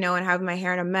whatever, and have my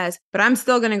hair in a mess, but I'm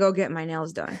still going to go get my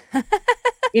nails done.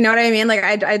 You know what I mean? Like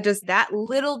I just, that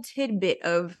little tidbit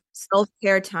of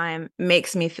self-care time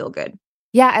makes me feel good.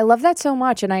 Yeah, I love that so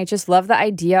much. And I just love the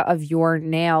idea of your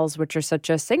nails, which are such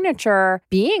a signature,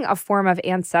 being a form of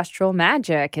ancestral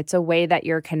magic. It's a way that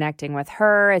you're connecting with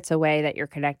her. It's a way that you're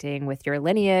connecting with your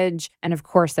lineage. And of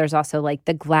course, there's also like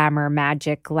the glamour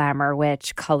magic, glamour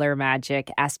witch, color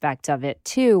magic aspect of it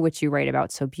too, which you write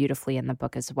about so beautifully in the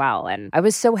book as well. And I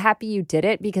was so happy you did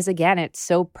it because, again, it's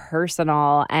so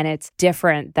personal and it's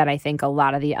different than I think a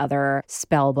lot of the other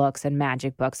spell books and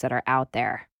magic books that are out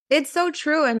there. It's so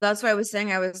true. And that's why I was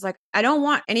saying, I was like, I don't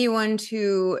want anyone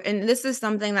to, and this is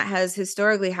something that has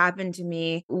historically happened to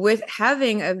me with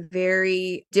having a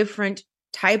very different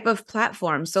type of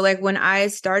platform. So like when I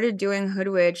started doing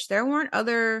HoodWitch, there weren't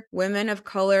other women of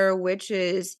color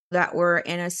witches that were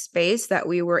in a space that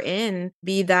we were in,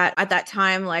 be that at that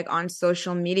time, like on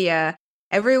social media.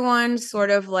 Everyone sort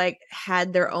of like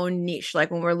had their own niche.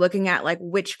 Like when we're looking at like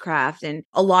witchcraft, and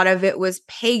a lot of it was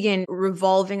pagan,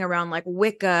 revolving around like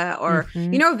Wicca or,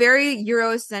 very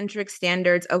Eurocentric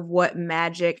standards of what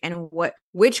magic and what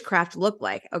witchcraft looked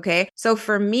like. Okay. So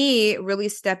for me, really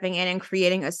stepping in and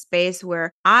creating a space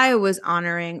where I was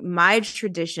honoring my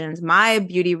traditions, my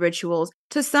beauty rituals.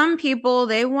 To some people,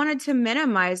 they wanted to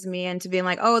minimize me and to be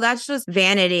like, oh, that's just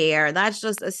vanity or that's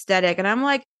just aesthetic. And I'm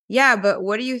like, yeah, but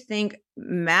what do you think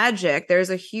magic? There's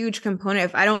a huge component.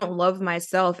 If I don't love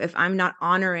myself, if I'm not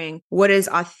honoring what is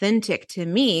authentic to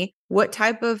me, what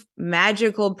type of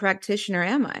magical practitioner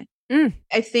am I?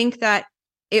 I think that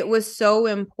it was so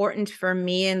important for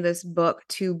me in this book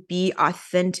to be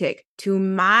authentic to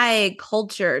my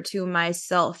culture, to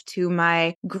myself, to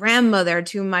my grandmother,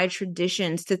 to my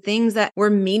traditions, to things that were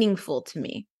meaningful to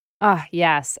me. Ah,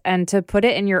 yes. And to put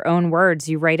it in your own words,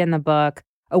 you write in the book,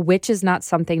 a witch is not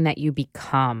something that you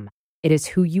become. It is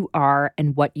who you are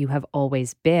and what you have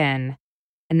always been.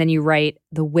 And then you write,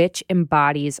 the witch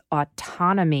embodies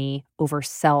autonomy over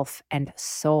self and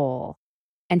soul.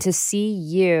 And to see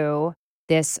you,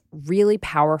 this really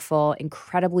powerful,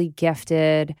 incredibly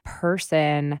gifted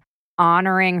person,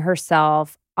 honoring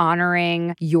herself,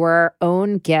 honoring your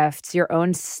own gifts, your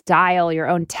own style, your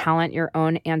own talent, your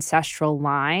own ancestral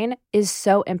line is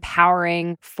so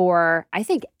empowering for, I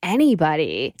think,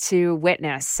 anybody to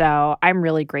witness. So I'm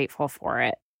really grateful for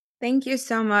it. Thank you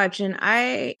so much. And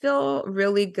I feel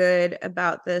really good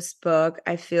about this book.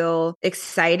 I feel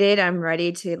excited. I'm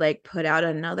ready to like put out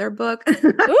another book.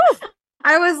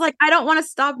 I was like, I don't want to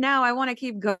stop now. I want to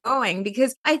keep going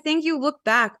because I think you look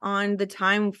back on the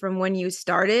time from when you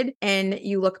started and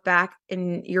you look back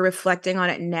and you're reflecting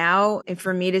on it now. And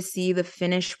for me to see the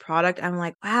finished product, I'm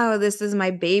like, wow, this is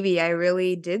my baby. I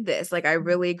really did this. Like I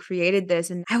really created this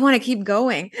and I want to keep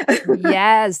going.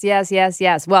 Yes.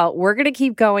 Well, we're going to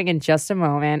keep going in just a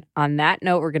moment. On that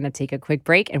note, we're going to take a quick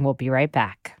break and we'll be right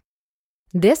back.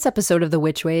 This episode of The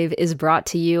Witch Wave is brought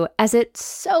to you, as it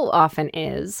so often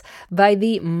is, by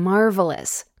the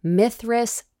marvelous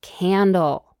Mithras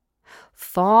candle.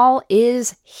 Fall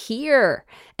is here,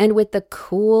 and with the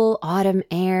cool autumn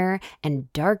air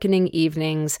and darkening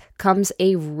evenings comes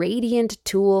a radiant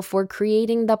tool for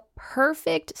creating the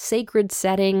perfect sacred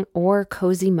setting or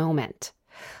cozy moment.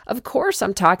 Of course,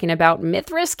 I'm talking about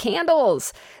Mithras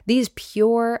candles. These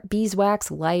pure beeswax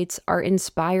lights are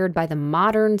inspired by the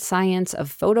modern science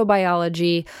of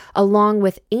photobiology, along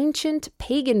with ancient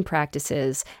pagan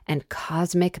practices and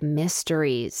cosmic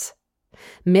mysteries.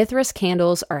 Mithras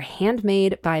candles are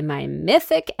handmade by my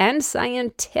mythic and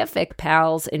scientific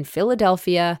pals in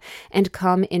Philadelphia and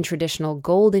come in traditional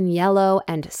golden yellow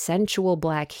and sensual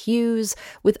black hues,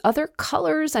 with other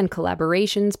colors and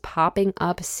collaborations popping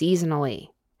up seasonally.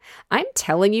 I'm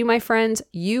telling you, my friends,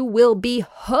 you will be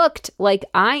hooked like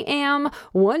I am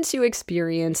once you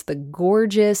experience the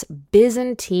gorgeous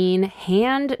Byzantine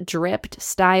hand-dripped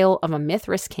style of a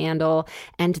Mithras candle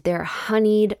and their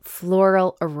honeyed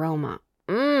floral aroma.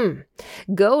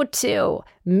 Go to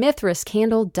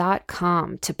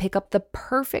mithrascandle.com to pick up the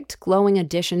perfect glowing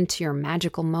addition to your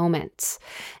magical moments.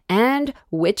 And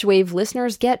Witch Wave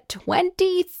listeners get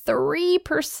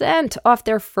 23% off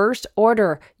their first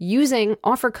order using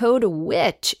offer code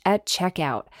WITCH at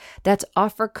checkout. That's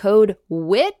offer code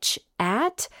WITCH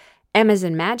at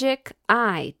Amazon Magic,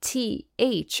 ITHRAS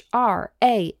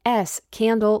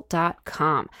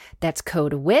candle.com. That's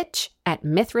code WITCH at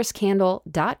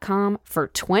mithrascandle.com for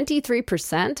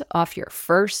 23% off your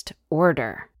first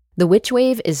order. The Witch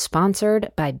Wave is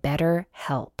sponsored by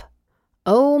BetterHelp.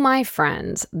 Oh, my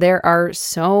friends, there are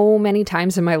so many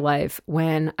times in my life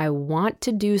when I want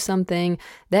to do something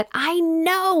that I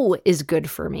know is good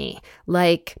for me.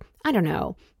 Like, I don't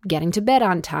know, getting to bed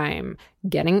on time,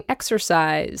 getting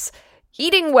exercise,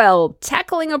 eating well,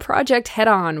 tackling a project head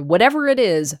on, whatever it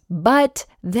is. But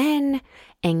then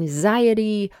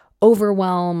anxiety,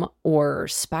 overwhelm or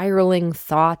spiraling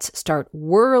thoughts start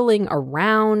whirling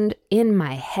around in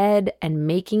my head and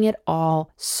making it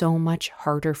all so much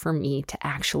harder for me to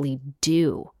actually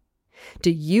do.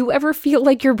 Do you ever feel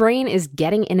like your brain is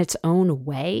getting in its own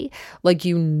way? Like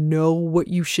you know what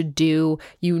you should do,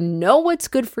 you know what's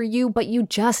good for you, but you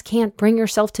just can't bring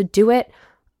yourself to do it?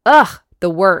 Ugh, the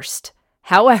worst.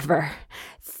 However,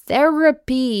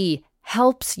 therapy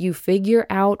helps you figure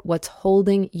out what's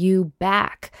holding you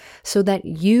back so that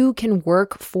you can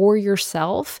work for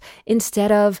yourself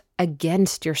instead of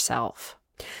against yourself.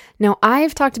 Now,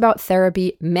 I've talked about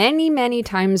therapy many, many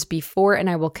times before, and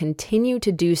I will continue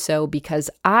to do so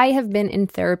because I have been in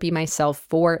therapy myself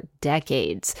for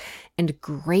decades, and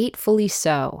gratefully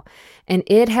so. And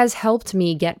it has helped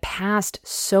me get past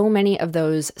so many of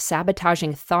those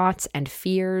sabotaging thoughts and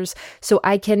fears so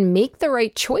I can make the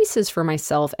right choices for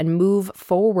myself and move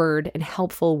forward in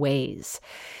helpful ways.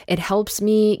 It helps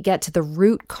me get to the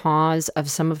root cause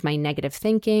of some of my negative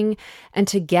thinking, and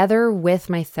together with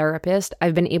my therapist,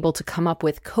 I've been able to come up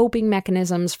with coping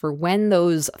mechanisms for when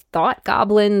those thought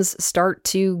goblins start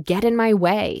to get in my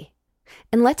way.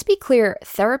 And let's be clear,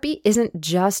 therapy isn't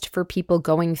just for people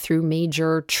going through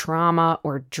major trauma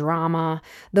or drama,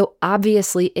 though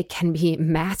obviously it can be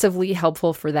massively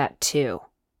helpful for that too.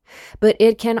 But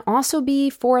it can also be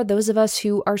for those of us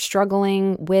who are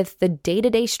struggling with the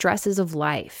day-to-day stresses of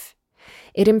life.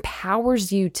 It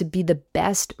empowers you to be the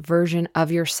best version of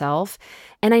yourself.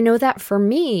 And I know that for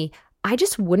me, I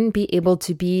just wouldn't be able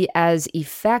to be as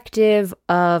effective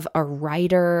of a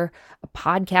writer, a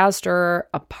podcaster,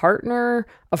 a partner,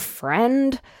 a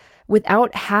friend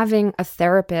without having a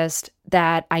therapist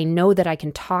that I know that I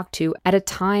can talk to at a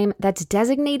time that's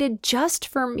designated just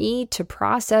for me to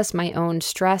process my own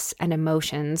stress and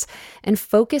emotions and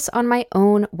focus on my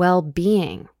own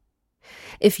well-being.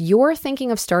 If you're thinking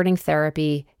of starting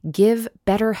therapy, give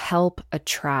BetterHelp a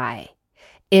try.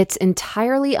 It's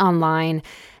entirely online,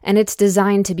 and it's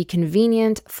designed to be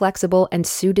convenient, flexible, and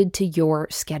suited to your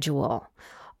schedule.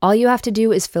 All you have to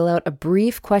do is fill out a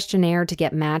brief questionnaire to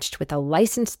get matched with a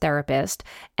licensed therapist,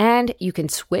 and you can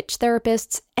switch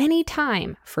therapists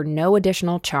anytime for no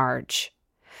additional charge.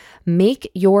 Make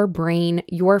your brain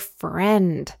your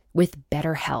friend with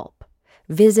BetterHelp.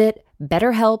 Visit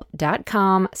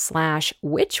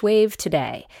BetterHelp.com/witchwave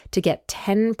today to get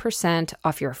 10%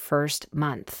 off your first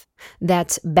month.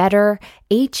 That's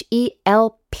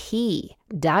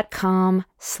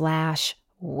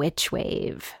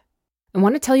BetterHelp.com/witchwave. I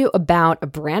want to tell you about a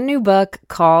brand new book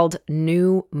called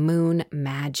New Moon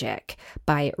Magic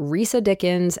by Risa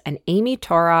Dickens and Amy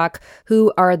Torok,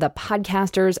 who are the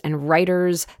podcasters and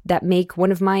writers that make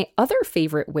one of my other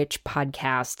favorite witch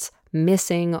podcasts,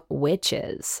 Missing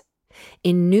Witches.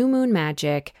 In New Moon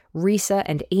Magic, Risa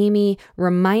and Amy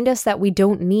remind us that we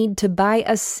don't need to buy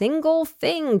a single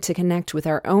thing to connect with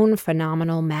our own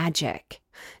phenomenal magic.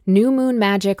 New Moon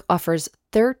Magic offers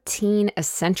 13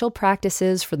 essential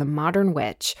practices for the modern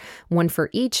witch, one for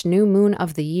each new moon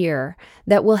of the year,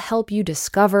 that will help you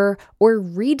discover or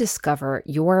rediscover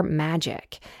your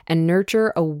magic and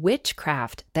nurture a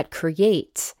witchcraft that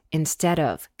creates instead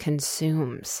of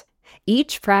consumes.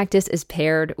 Each practice is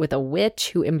paired with a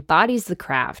witch who embodies the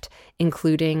craft,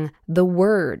 including The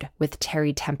Word with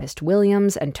Terry Tempest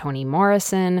Williams and Toni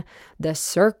Morrison, The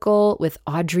Circle with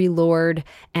Audre Lorde,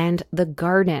 and The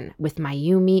Garden with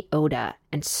Mayumi Oda,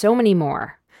 and so many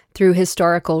more. Through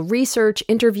historical research,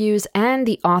 interviews, and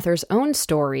the author's own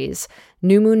stories,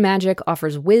 New Moon Magic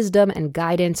offers wisdom and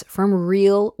guidance from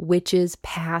real witches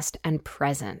past and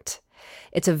present.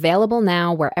 It's available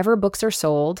now wherever books are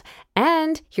sold,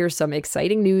 and here's some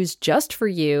exciting news just for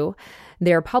you.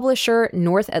 Their publisher,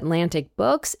 North Atlantic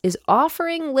Books, is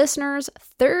offering listeners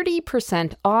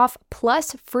 30% off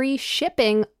plus free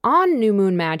shipping on New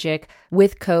Moon Magic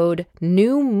with code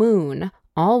NEWMOON,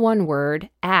 all one word,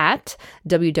 at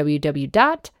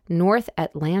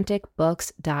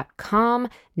www.northatlanticbooks.com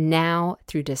now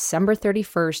through December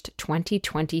 31st,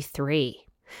 2023.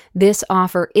 This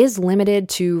offer is limited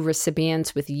to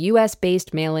recipients with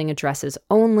US-based mailing addresses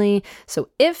only, so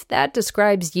if that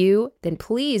describes you, then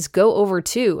please go over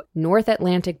to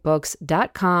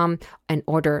northatlanticbooks.com and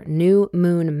order New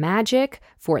Moon Magic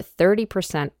for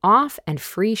 30% off and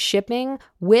free shipping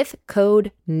with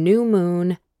code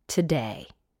NEWMOON today.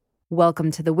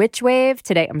 Welcome to the Witch Wave.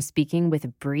 Today I'm speaking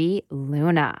with Bri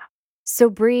Luna.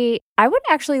 So Bri, I would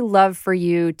actually love for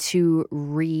you to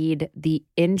read the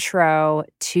intro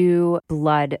to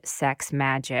Blood, Sex,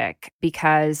 Magic,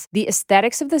 because the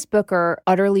aesthetics of this book are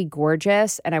utterly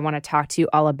gorgeous, and I want to talk to you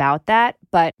all about that.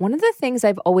 But one of the things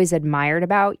I've always admired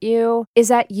about you is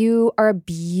that you are a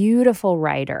beautiful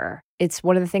writer. It's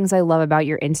one of the things I love about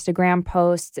your Instagram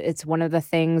posts. It's one of the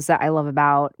things that I love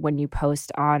about when you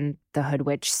post on the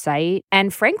HoodWitch site.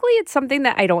 And frankly, it's something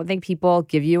that I don't think people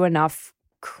give you enough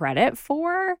credit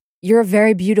for. You're a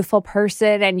very beautiful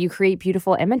person and you create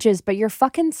beautiful images, but you're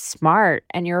fucking smart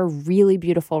and you're a really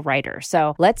beautiful writer.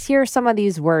 So let's hear some of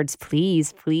these words,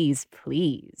 please, please,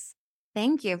 please.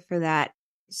 Thank you for that.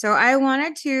 So I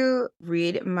wanted to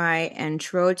read my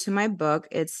intro to my book.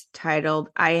 It's titled,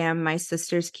 I Am My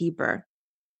Sister's Keeper.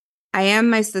 I am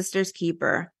my sister's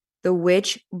keeper, the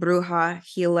witch, bruja,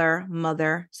 healer,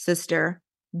 mother, sister,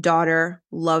 daughter,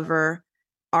 lover,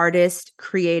 artist,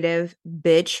 creative,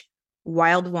 bitch,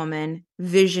 wild woman,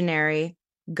 visionary,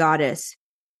 goddess,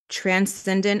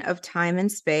 transcendent of time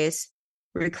and space,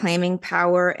 reclaiming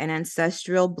power and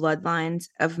ancestral bloodlines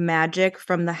of magic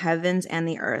from the heavens and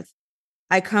the earth.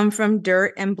 I come from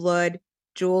dirt and blood,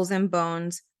 jewels and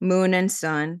bones, moon and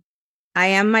sun. I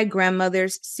am my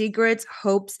grandmother's secrets,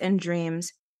 hopes, and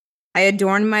dreams. I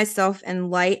adorn myself in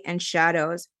light and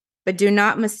shadows, but do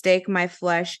not mistake my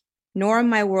flesh, nor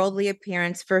my worldly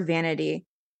appearance for vanity,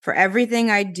 for everything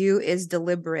I do is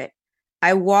deliberate.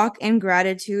 I walk in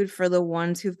gratitude for the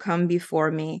ones who've come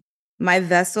before me. My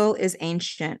vessel is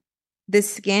ancient. The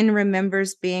skin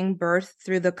remembers being birthed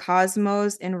through the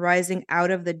cosmos and rising out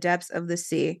of the depths of the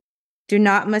sea. Do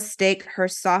not mistake her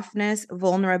softness,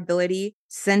 vulnerability,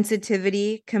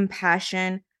 sensitivity,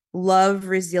 compassion, love,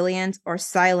 resilience, or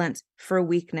silence for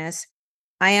weakness.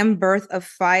 I am birth of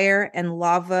fire and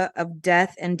lava, of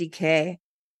death and decay.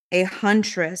 A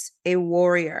huntress, a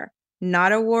warrior,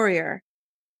 not a warrior.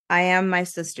 I am my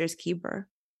sister's keeper.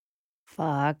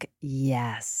 Fuck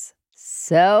yes.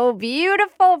 So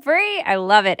beautiful, Brie. I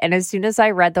love it. And as soon as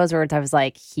I read those words, I was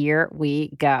like, here we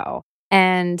go.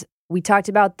 And we talked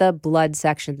about the blood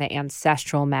section, the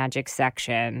ancestral magic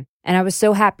section. And I was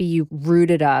so happy you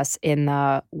rooted us in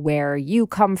the where you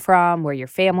come from, where your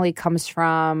family comes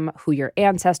from, who your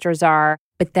ancestors are.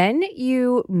 But then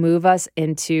you move us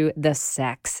into the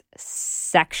sex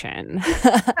section.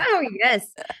 Oh,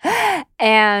 yes.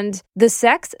 And the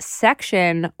sex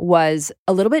section was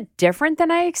a little bit different than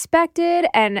I expected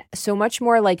and so much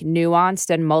more like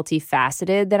nuanced and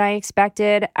multifaceted than I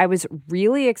expected. I was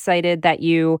really excited that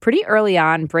you pretty early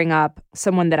on bring up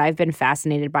someone that I've been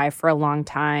fascinated by for a long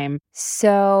time.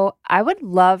 So I would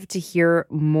love to hear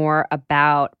more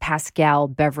about Pascal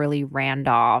Beverly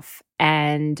Randolph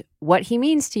and what he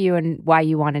means to you and why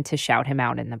you wanted to shout him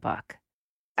out in the book.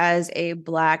 As a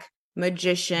Black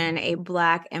magician, a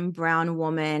Black and brown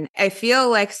woman, I feel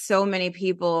like so many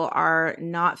people are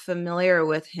not familiar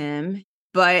with him,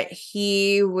 but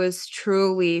he was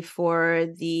truly for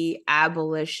the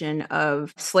abolition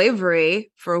of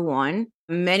slavery, for one.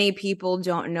 Many people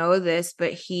don't know this,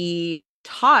 but he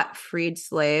taught freed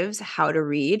slaves how to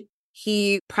read.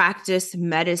 He practiced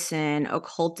medicine,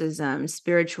 occultism,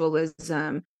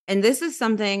 spiritualism. And this is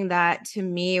something that, to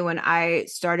me, when I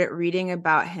started reading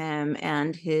about him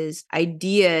and his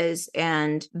ideas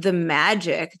and the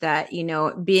magic that, you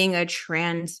know, being a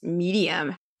trans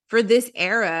medium, for this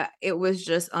era, it was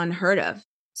just unheard of.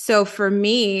 So for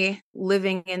me,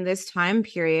 living in this time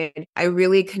period, I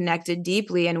really connected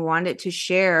deeply and wanted to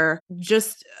share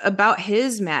just about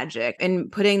his magic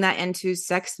and putting that into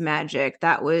sex magic.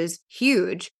 That was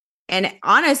huge. And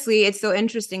honestly, it's so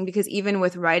interesting because even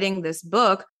with writing this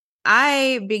book,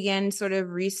 I began sort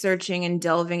of researching and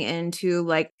delving into,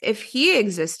 like, if he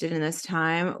existed in this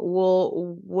time,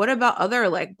 well, what about other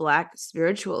like Black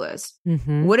spiritualists?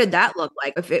 Mm-hmm. What did that look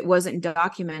like if it wasn't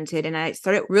documented? And I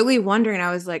started really wondering,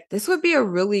 I was like, this would be a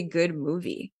really good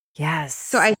movie. Yes.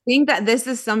 So I think that this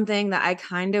is something that I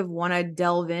kind of want to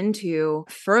delve into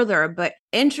further. But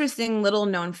interesting little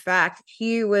known fact,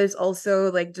 he was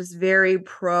also like just very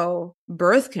pro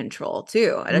birth control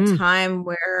too, at a time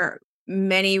where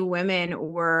many women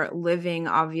were living,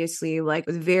 obviously, like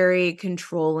with very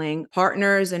controlling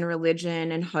partners and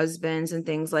religion and husbands and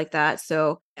things like that.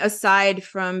 So aside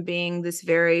from being this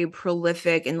very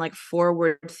prolific and like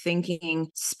forward thinking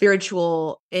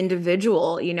spiritual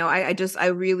individual, you know, I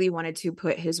really wanted to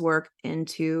put his work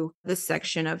into the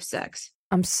section of sex.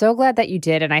 I'm so glad that you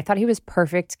did. And I thought he was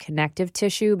perfect connective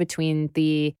tissue between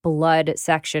the blood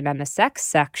section and the sex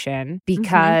section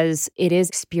because it is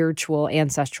spiritual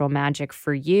ancestral magic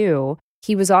for you.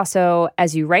 He was also,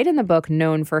 as you write in the book,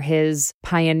 known for his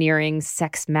pioneering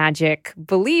sex magic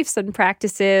beliefs and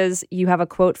practices. You have a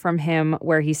quote from him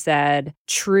where he said,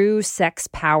 "True sex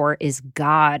power is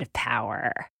God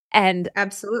power." And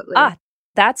absolutely.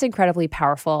 That's incredibly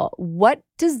powerful. What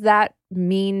does that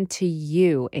mean to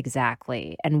you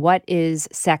exactly? And what is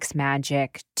sex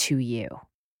magic to you?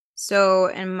 So,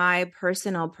 in my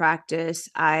personal practice,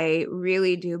 I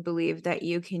really do believe that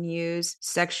you can use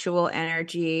sexual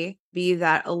energy, be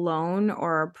that alone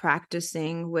or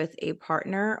practicing with a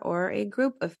partner or a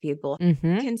group of people.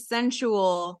 Mm-hmm.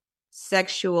 Consensual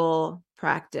sexual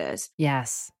practice.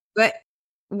 Yes. But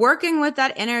working with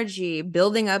that energy,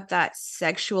 building up that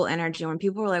sexual energy, when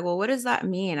people are like, well, what does that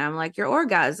mean? I'm like, your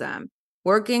orgasm.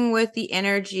 Working with the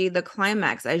energy, the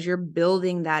climax, as you're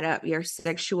building that up, your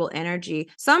sexual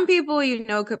energy. Some people,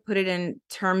 could put it in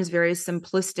terms very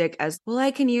simplistic as, well,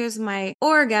 I can use my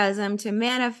orgasm to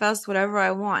manifest whatever I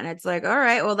want. And it's like, all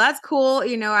right, well, that's cool.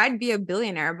 I'd be a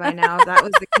billionaire by now if that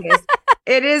was the case.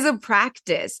 It is a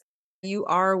practice. You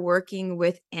are working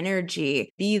with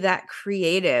energy, be that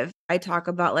creative. I talk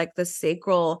about like the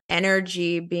sacral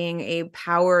energy being a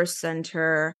power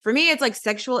center. For me, it's like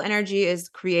sexual energy is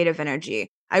creative energy.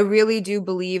 I really do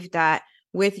believe that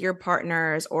with your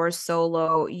partners or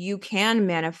solo, you can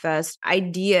manifest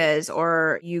ideas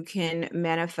or you can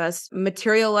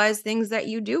materialize things that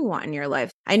you do want in your life.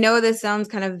 I know this sounds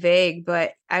kind of vague,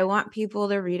 but I want people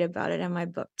to read about it in my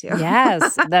book too.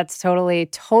 Yes, that's totally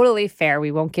fair.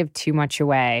 We won't give too much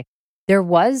away. There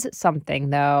was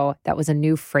something, though, that was a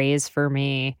new phrase for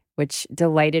me, which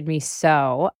delighted me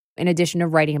so. In addition to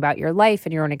writing about your life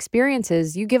and your own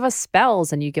experiences, you give us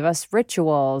spells and you give us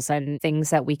rituals and things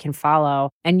that we can follow.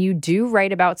 And you do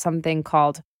write about something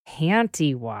called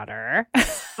panty water.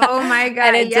 Oh my God.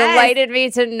 And it yes. delighted me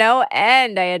to no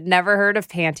end. I had never heard of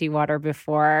panty water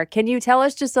before. Can you tell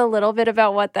us just a little bit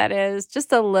about what that is?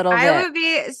 Just a little bit. I would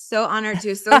be so honored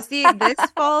to. So see, this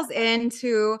falls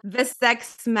into the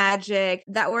sex magic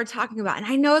that we're talking about. And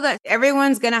I know that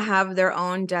everyone's going to have their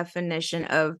own definition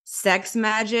of sex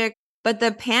magic. But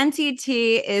the panty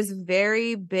tea is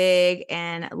very big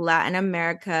in Latin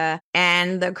America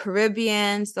and the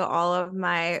Caribbean. So all of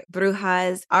my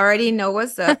brujas already know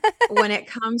what's up when it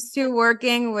comes to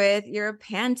working with your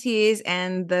panties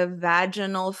and the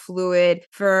vaginal fluid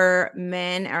for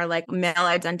men or like male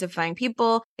identifying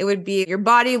people. It would be your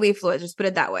bodily fluids. Just put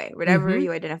it that way, whatever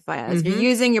you identify as. You're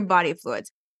using your body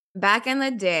fluids. Back in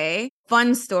the day,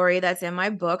 fun story that's in my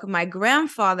book, my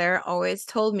grandfather always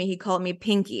told me, he called me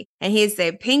Pinky. And he'd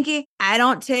say, Pinky, I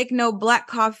don't take no black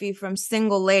coffee from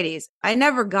single ladies. I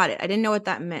never got it. I didn't know what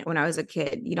that meant when I was a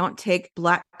kid. You don't take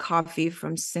black coffee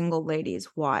from single ladies.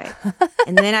 Why?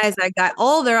 And then as I got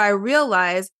older, I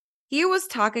realized he was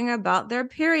talking about their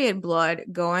period blood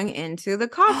going into the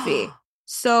coffee.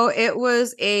 So it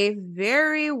was a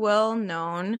very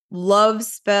well-known love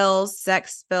spell,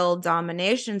 sex spell,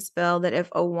 domination spell that if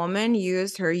a woman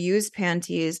used her used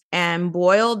panties and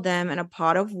boiled them in a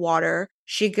pot of water,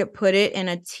 she could put it in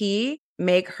a tea,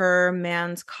 make her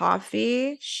man's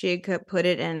coffee. She could put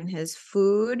it in his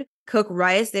food, cook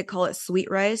rice. They call it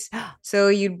sweet rice. So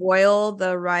you boil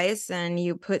the rice and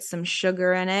you put some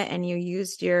sugar in it and you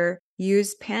used your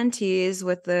used panties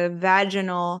with the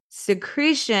vaginal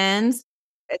secretions.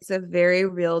 It's a very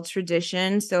real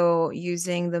tradition. So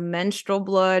using the menstrual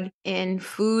blood in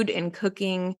food and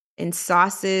cooking, in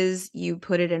sauces, you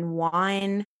put it in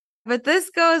wine. But this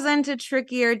goes into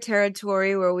trickier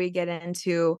territory where we get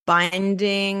into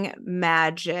binding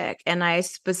magic. And I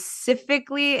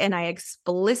specifically and I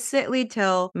explicitly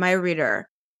tell my reader,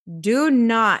 do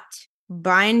not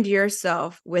bind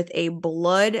yourself with a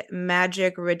blood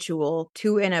magic ritual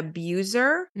to an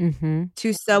abuser,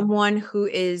 to someone who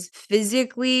is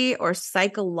physically or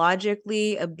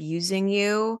psychologically abusing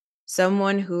you,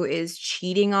 someone who is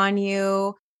cheating on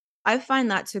you. I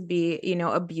find that to be,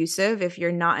 abusive if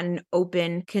you're not in an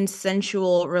open,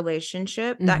 consensual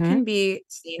relationship. That can be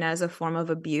seen as a form of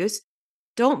abuse.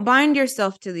 Don't bind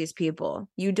yourself to these people.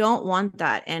 You don't want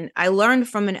that. And I learned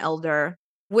from an elder,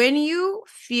 when you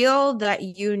feel that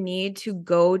you need to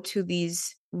go to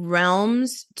these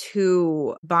realms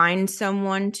to bind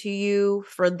someone to you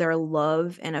for their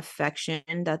love and affection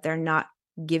that they're not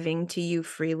giving to you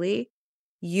freely,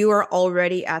 you are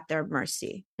already at their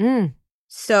mercy.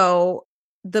 So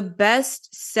the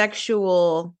best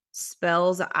sexual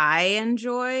spells I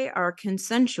enjoy are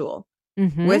consensual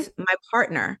with my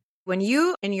partner. When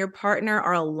you and your partner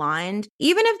are aligned,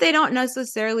 even if they don't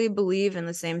necessarily believe in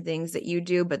the same things that you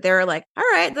do, but they're like, all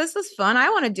right, this is fun.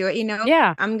 I want to do it.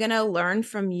 Yeah. I'm going to learn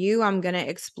from you. I'm going to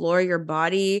explore your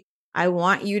body. I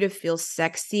want you to feel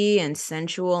sexy and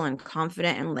sensual and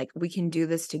confident and like we can do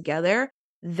this together.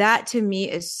 That to me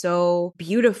is so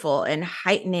beautiful and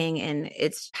heightening and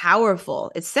it's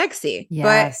powerful. It's sexy.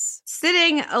 Yes. But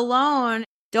sitting alone,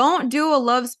 don't do a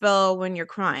love spell when you're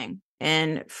crying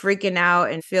and freaking out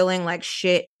and feeling like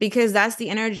shit, because that's the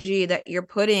energy that you're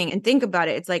putting. And think about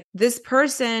it. It's like this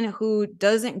person who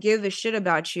doesn't give a shit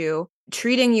about you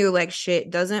treating you like shit,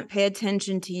 doesn't pay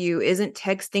attention to you, isn't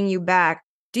texting you back,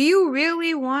 do you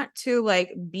really want to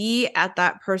like be at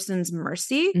that person's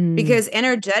mercy? Because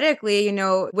energetically,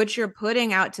 what you're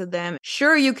putting out to them,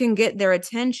 sure, you can get their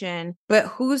attention, but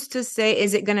who's to say,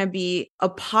 is it going to be a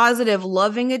positive,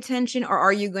 loving attention, or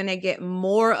are you going to get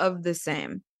more of the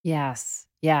same? Yes.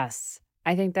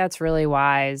 I think that's really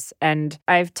wise. And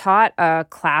I've taught a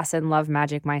class in love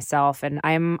magic myself, and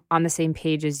I'm on the same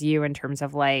page as you in terms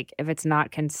of like, if it's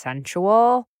not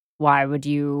consensual, why would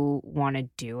you want to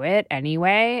do it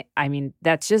anyway? I mean,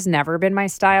 that's just never been my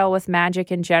style with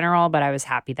magic in general, but I was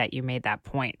happy that you made that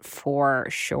point for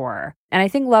sure. And I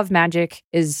think love magic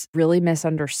is really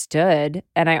misunderstood.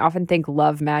 And I often think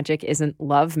love magic isn't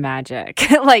love magic.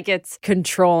 Like it's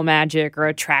control magic or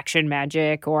attraction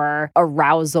magic or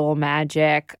arousal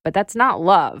magic, but that's not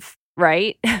love,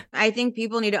 right? I think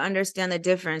people need to understand the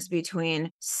difference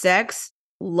between sex,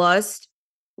 lust,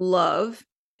 love.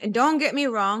 And don't get me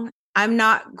wrong, I'm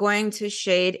not going to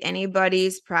shade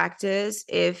anybody's practice.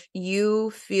 If you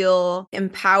feel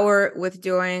empowered with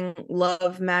doing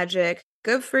love magic,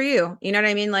 good for you. You know what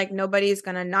I mean? Like nobody's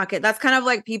going to knock it. That's kind of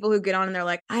like people who get on and they're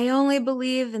like, I only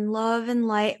believe in love and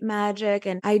light magic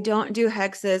and I don't do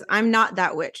hexes. I'm not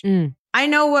that witch. I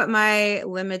know what my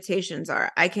limitations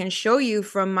are. I can show you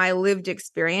from my lived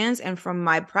experience and from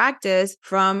my practice,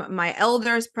 from my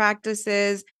elders'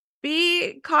 practices.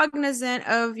 Be cognizant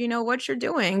of, what you're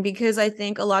doing, because I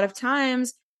think a lot of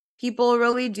times people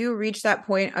really do reach that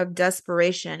point of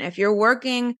desperation. If you're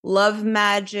working love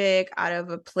magic out of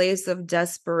a place of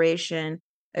desperation,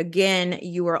 again,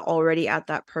 you are already at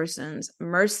that person's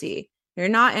mercy. You're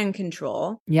not in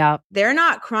control. Yeah. They're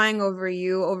not crying over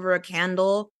you over a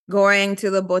candle, going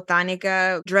to the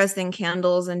botanica, dressing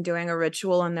candles and doing a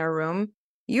ritual in their room.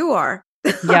 You are.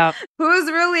 Yeah.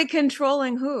 Who's really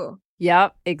controlling who?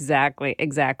 Yep, exactly.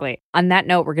 On that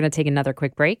note, we're going to take another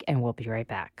quick break and we'll be right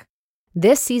back.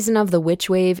 This season of The Witch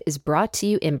Wave is brought to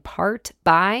you in part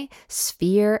by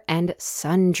Sphere and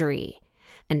Sundry,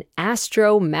 an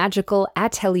astro-magical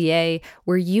atelier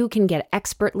where you can get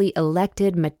expertly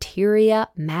elected materia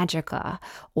magica,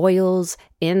 oils,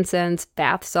 incense,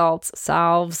 bath salts,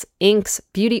 salves, inks,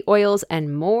 beauty oils,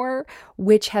 and more,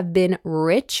 which have been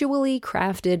ritually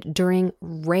crafted during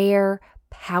rare,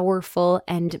 powerful,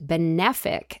 and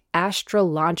benefic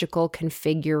astrological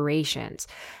configurations.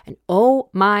 And oh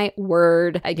my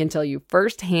word, I can tell you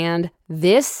firsthand,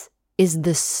 this is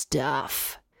the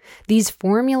stuff. These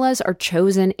formulas are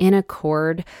chosen in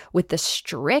accord with the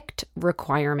strict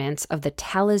requirements of the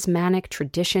talismanic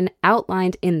tradition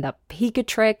outlined in the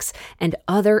Picatrix and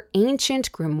other ancient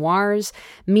grimoires,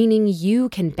 meaning you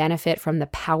can benefit from the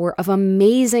power of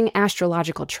amazing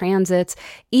astrological transits,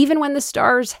 even when the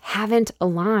stars haven't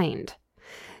aligned.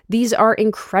 These are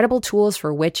incredible tools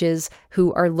for witches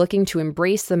who are looking to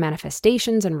embrace the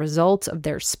manifestations and results of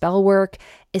their spell work,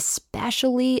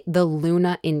 especially the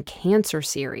Luna in Cancer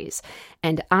series.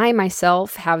 And I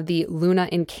myself have the Luna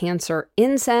in Cancer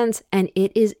incense, and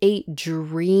it is a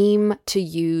dream to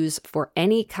use for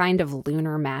any kind of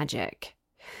lunar magic.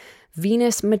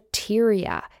 Venus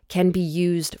materia can be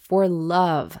used for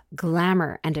love,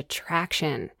 glamour, and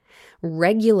attraction.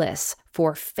 Regulus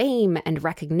for fame and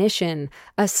recognition,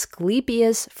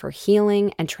 Asclepius for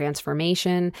healing and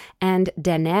transformation, and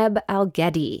Deneb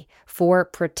al-Gedi for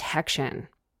protection.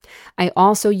 I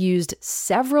also used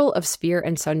several of Sphere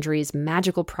and Sundry's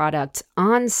magical products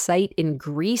on site in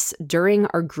Greece during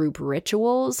our group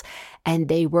rituals, and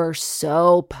they were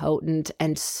so potent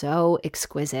and so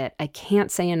exquisite. I can't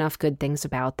say enough good things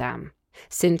about them.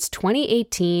 Since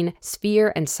 2018,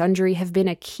 Sphere and Sundry have been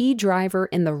a key driver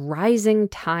in the rising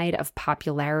tide of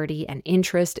popularity and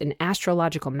interest in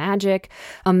astrological magic,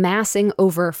 amassing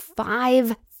over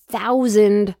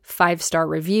 5,000 five-star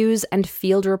reviews and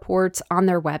field reports on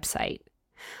their website.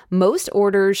 Most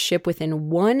orders ship within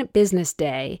 1 business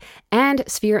day, and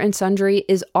Sphere and Sundry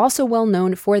is also well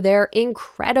known for their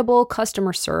incredible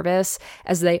customer service,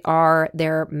 as they are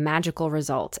their magical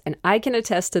results, and I can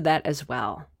attest to that as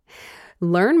well.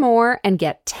 Learn more and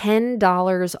get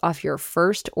 $10 off your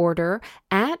first order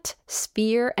at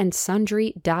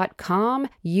sphereandsundry.com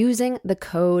using the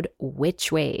code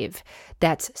WitchWave.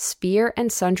 That's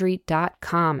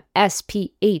sphereandsundry.com,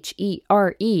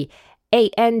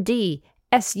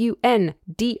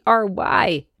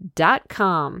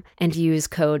 sphereandsundry.com, and use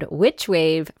code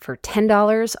WitchWave for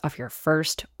 $10 off your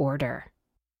first order.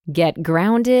 Get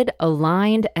grounded,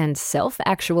 aligned, and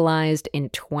self-actualized in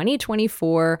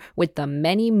 2024 with the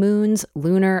Many Moons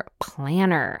Lunar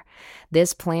Planner.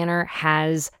 This planner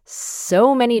has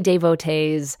so many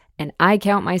devotees and I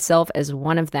count myself as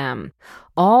one of them.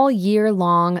 All year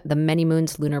long, the Many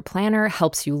Moons Lunar Planner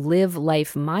helps you live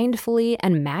life mindfully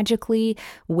and magically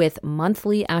with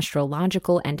monthly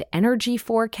astrological and energy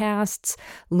forecasts,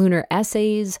 lunar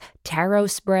essays, tarot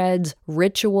spreads,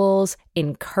 rituals,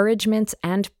 encouragements,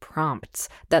 and prompts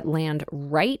that land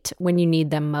right when you need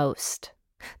them most.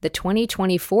 The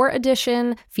 2024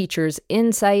 edition features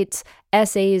insights,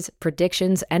 essays,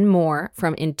 predictions, and more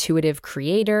from intuitive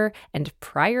creator and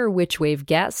prior Witchwave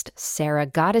guest Sarah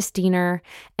Gottesdiener,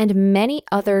 and many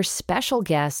other special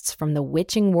guests from the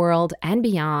witching world and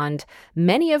beyond,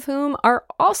 many of whom are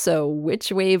also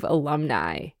Witchwave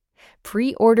alumni.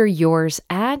 Pre-order yours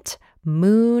at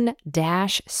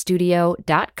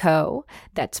moon-studio.co,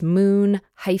 that's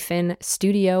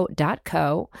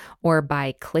moon-studio.co, or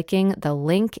by clicking the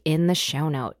link in the show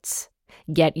notes.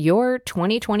 Get your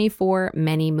 2024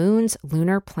 Many Moons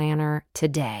Lunar Planner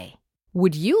today.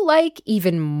 Would you like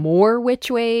even more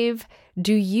Witchwave?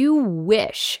 Do you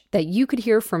wish that you could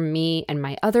hear from me and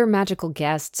my other magical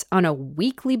guests on a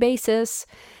weekly basis?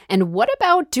 And what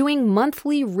about doing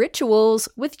monthly rituals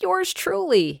with yours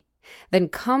truly? Then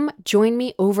come join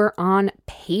me over on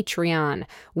Patreon,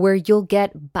 where you'll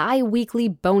get bi-weekly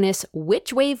bonus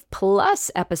Witchwave Plus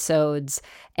episodes,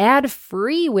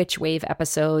 ad-free Witchwave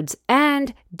episodes,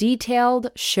 and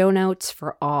detailed show notes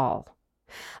for all.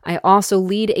 I also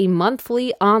lead a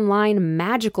monthly online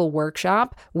magical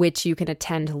workshop, which you can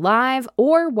attend live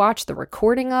or watch the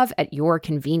recording of at your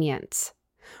convenience.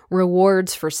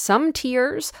 Rewards for some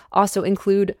tiers also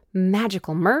include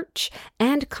magical merch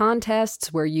and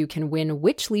contests where you can win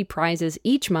Witchly prizes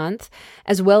each month,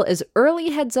 as well as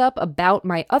early heads up about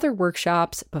my other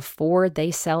workshops before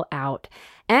they sell out.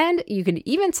 And you can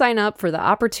even sign up for the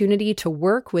opportunity to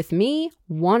work with me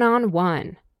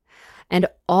one-on-one. And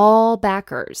all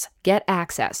backers get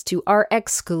access to our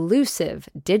exclusive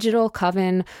digital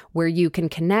coven, where you can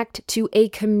connect to a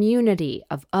community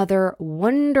of other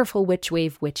wonderful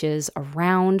Witchwave witches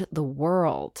around the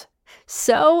world.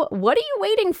 So what are you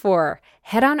waiting for?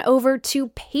 Head on over to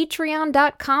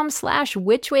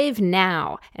patreon.com/witchwave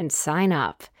now and sign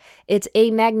up. It's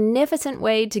a magnificent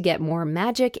way to get more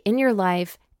magic in your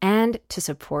life and to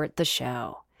support the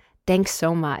show. Thanks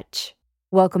so much.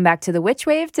 Welcome back to the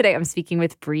Witchwave. Today I'm speaking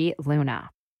with Bree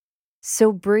Luna.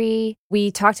 So Bree, we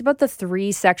talked about the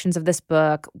 3 sections of this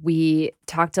book. We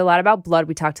talked a lot about blood.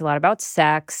 We talked a lot about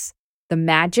sex. The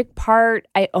magic part,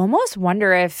 I almost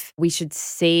wonder if we should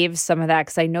save some of that,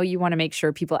 because I know you want to make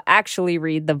sure people actually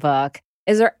read the book.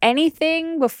 Is there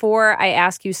anything before I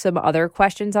ask you some other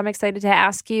questions I'm excited to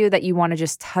ask you that you want to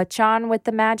just touch on with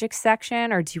the magic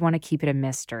section, or do you want to keep it a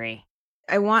mystery?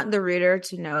 I want the reader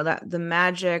to know that the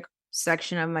magic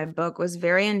section of my book was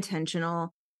very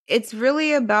intentional. It's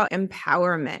really about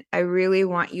empowerment. I really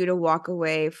want you to walk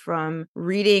away from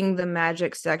reading the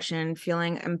magic section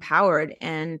feeling empowered,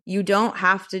 and you don't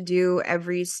have to do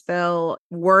every spell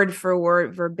word for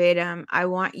word verbatim. I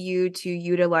want you to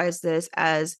utilize this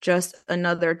as just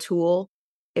another tool.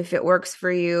 If it works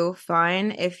for you,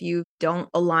 fine. If you don't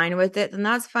align with it, then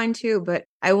that's fine too. But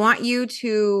I want you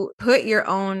to put your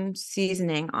own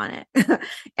seasoning on it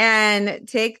and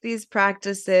take these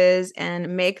practices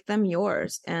and make them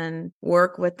yours and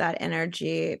work with that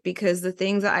energy, because the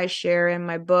things that I share in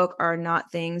my book are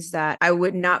not things that I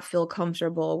would not feel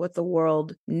comfortable with the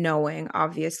world knowing,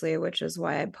 obviously, which is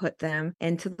why I put them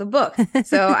into the book.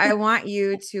 So I want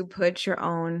you to put your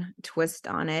own twist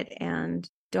on it and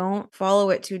don't follow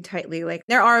it too tightly. Like,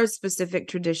 there are specific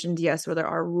traditions, yes, where there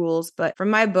are rules, but for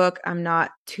my book, I'm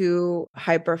not too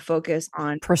hyper focused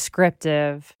on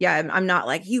Prescriptive. Yeah, I'm not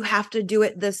like, you have to do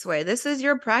it this way. This is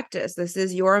your practice. This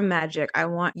is your magic. I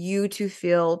want you to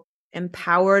feel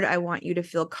empowered. I want you to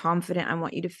feel confident. I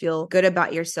want you to feel good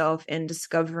about yourself in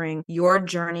discovering your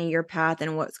journey, your path,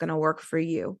 and what's going to work for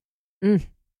you.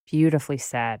 Beautifully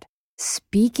said.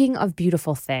 Speaking of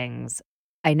beautiful things,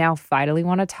 I now finally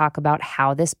want to talk about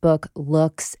how this book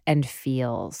looks and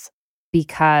feels,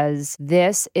 because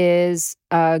this is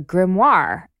a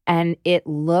grimoire and it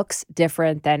looks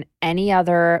different than any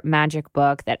other magic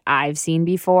book that I've seen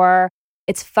before.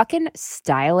 It's fucking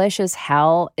stylish as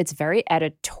hell. It's very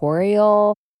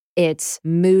editorial. It's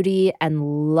moody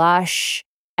and lush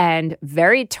and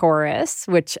very Taurus,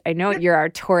 which I know you're our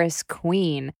Taurus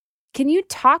queen. Can you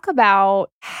talk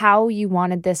about how you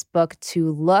wanted this book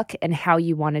to look and how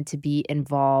you wanted to be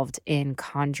involved in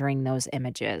conjuring those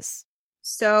images?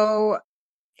 So,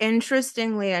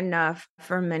 interestingly enough,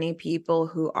 for many people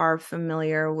who are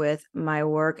familiar with my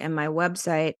work and my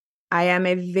website, I am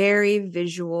a very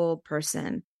visual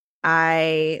person.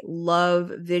 I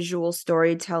love visual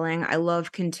storytelling. I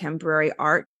love contemporary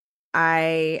art.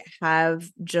 I have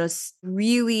just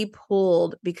really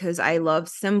pulled because I love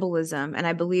symbolism. And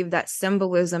I believe that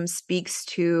symbolism speaks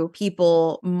to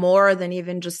people more than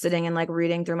even just sitting and like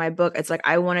reading through my book. It's like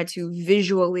I wanted to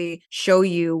visually show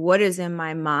you what is in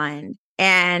my mind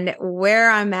and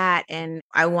where I'm at. And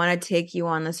I want to take you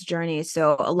on this journey.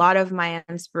 So a lot of my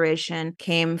inspiration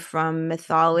came from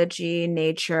mythology,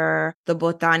 nature, the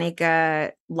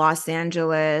Botanica, Los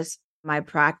Angeles, my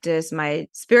practice, my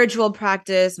spiritual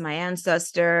practice, my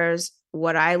ancestors,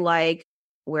 what I like,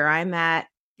 where I'm at,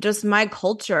 just my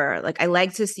culture. Like I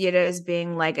like to see it as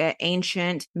being like an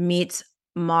ancient meets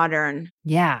modern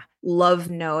Yeah. love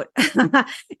note.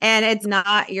 And it's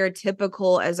not your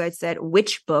typical, as I said,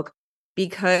 witch book,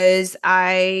 because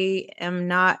I am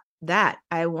not that.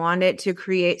 I wanted to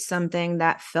create something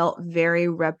that felt very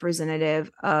representative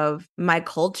of my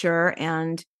culture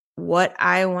and what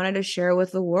I wanted to share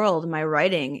with the world, my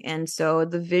writing. And so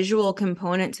the visual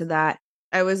component to that,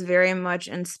 I was very much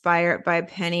inspired by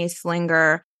Penny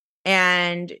Slinger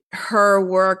and her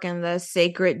work in the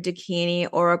Sacred Dakini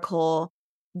Oracle.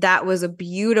 That was a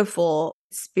beautiful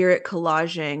spirit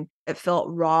collaging. It felt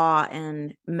raw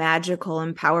and magical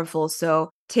and powerful. So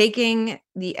taking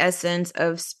the essence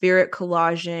of spirit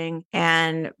collaging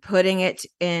and putting it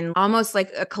in almost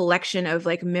like a collection of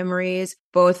like memories,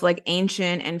 both like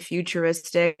ancient and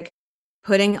futuristic,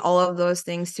 putting all of those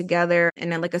things together in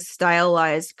like a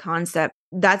stylized concept.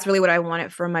 That's really what I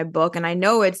wanted for my book. And I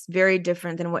know it's very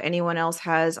different than what anyone else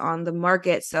has on the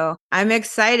market. So I'm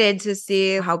excited to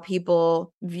see how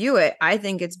people view it. I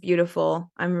think it's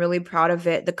beautiful. I'm really proud of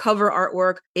it. The cover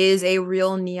artwork is a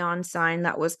real neon sign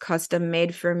that was custom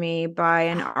made for me by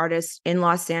an artist in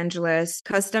Los Angeles,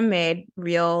 custom made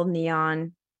real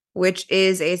neon, which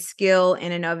is a skill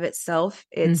in and of itself.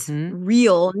 It's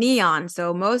real neon.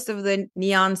 So most of the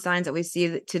neon signs that we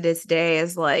see to this day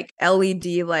is like LED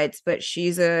lights, but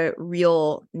she's a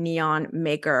real neon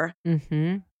maker.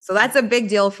 So that's a big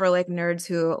deal for like nerds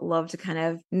who love to kind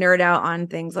of nerd out on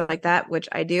things like that, which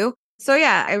I do. So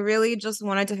yeah, I really just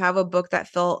wanted to have a book that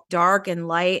felt dark and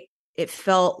light. It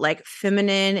felt like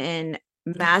feminine and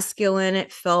masculine.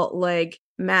 It felt like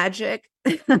magic.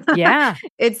 Yeah.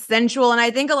 It's sensual. And I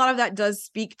think a lot of that does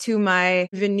speak to my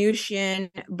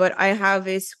Venusian, but I have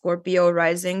a Scorpio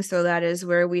rising. So that is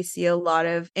where we see a lot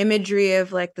of imagery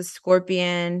of like the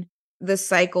scorpion, the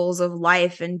cycles of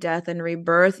life and death and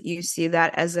rebirth. You see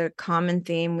that as a common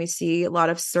theme. We see a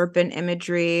lot of serpent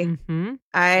imagery.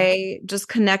 I just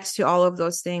connect to all of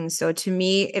those things. So to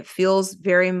me, it feels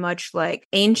very much like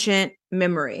ancient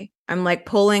memory. I'm like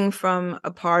pulling from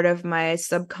a part of my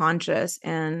subconscious,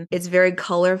 and it's very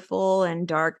colorful and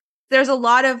dark. There's a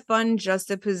lot of fun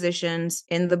juxtapositions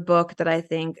in the book that I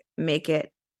think make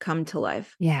it come to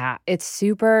life. Yeah, it's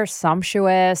super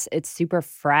sumptuous. It's super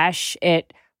fresh.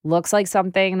 It looks like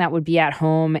something that would be at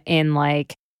home in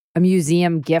like a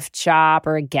museum gift shop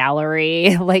or a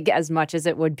gallery, like as much as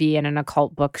it would be in an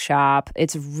occult bookshop.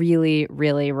 It's really,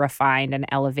 really refined and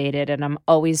elevated. And I'm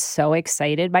always so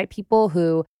excited by people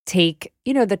who take,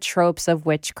 the tropes of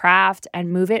witchcraft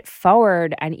and move it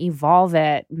forward and evolve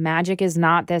it. Magic is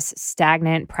not this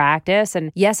stagnant practice.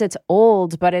 And yes, it's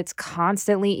old, but it's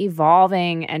constantly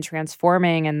evolving and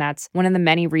transforming. And that's one of the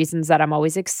many reasons that I'm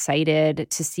always excited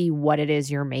to see what it is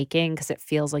you're making, because it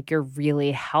feels like you're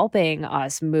really helping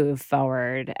us move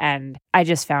forward. And I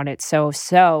just found it so,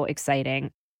 so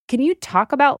exciting. Can you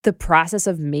talk about the process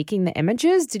of making the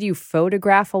images? Did you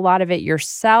photograph a lot of it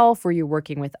yourself? Were you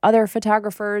working with other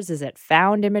photographers? Is it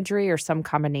found imagery or some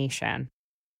combination?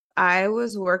 I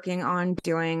was working on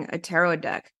doing a tarot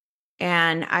deck,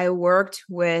 and I worked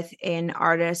with an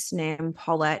artist named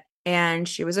Paulette, and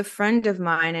she was a friend of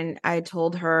mine. And I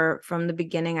told her from the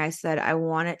beginning, I said, I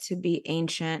want it to be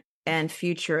ancient and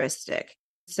futuristic.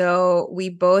 So we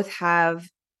both have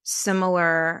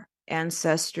similar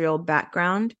ancestral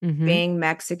background, being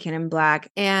Mexican and Black.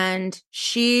 And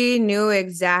she knew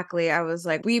exactly. I was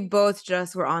like, we both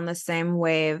just were on the same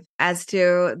wave as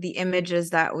to the images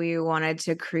that we wanted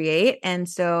to create. And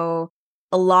so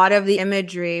a lot of the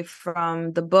imagery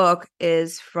from the book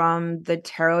is from the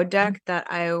tarot deck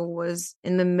that I was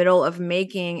in the middle of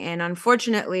making. And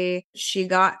unfortunately, she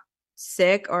got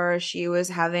sick, or she was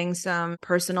having some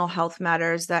personal health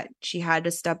matters that she had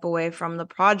to step away from the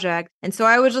project. And so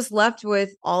I was just left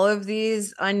with all of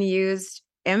these unused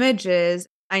images.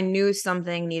 I knew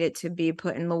something needed to be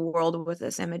put in the world with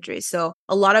this imagery. So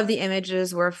a lot of the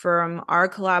images were from our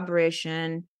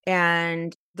collaboration,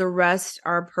 and the rest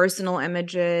are personal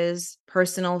images,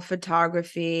 personal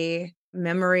photography,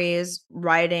 memories,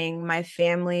 writing, my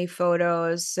family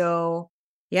photos. So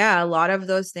yeah, a lot of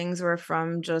those things were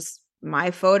from just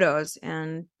my photos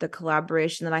and the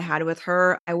collaboration that I had with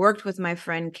her. I worked with my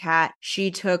friend Kat.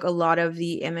 She took a lot of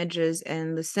the images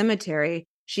in the cemetery.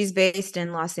 She's based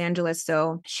in Los Angeles,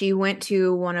 so she went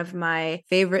to one of my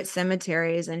favorite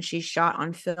cemeteries and she shot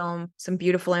on film some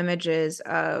beautiful images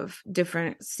of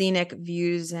different scenic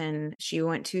views, and she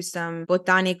went to some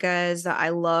botanicas that I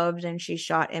loved and she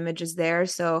shot images there.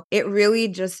 So it really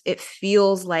just, it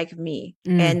feels like me.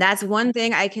 And that's one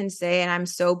thing I can say, and I'm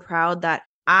so proud that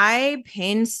I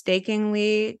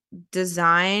painstakingly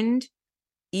designed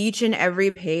each and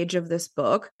every page of this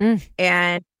book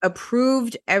and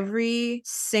approved every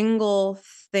single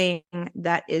thing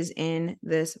that is in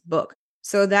this book.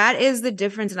 So that is the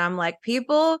difference. And I'm like,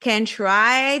 people can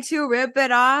try to rip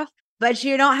it off, but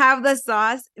you don't have the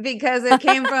sauce because it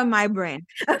came from my brain.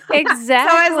 Exactly.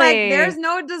 So it's like, there's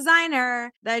no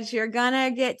designer that you're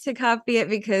gonna get to copy it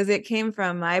because it came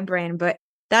from my brain. But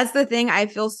that's the thing I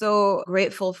feel so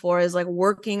grateful for, is like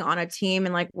working on a team.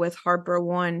 And like with Harper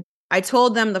One, I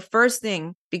told them the first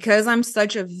thing, because I'm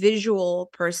such a visual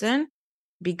person,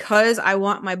 because I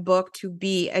want my book to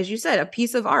be, as you said, a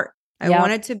piece of art. I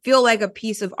want it to feel like a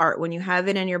piece of art when you have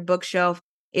it in your bookshelf.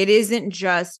 It isn't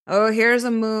just, oh, here's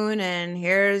a moon and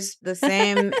here's the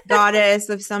same goddess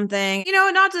of something. You know,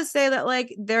 not to say that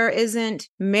like there isn't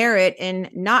merit in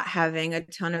not having a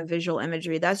ton of visual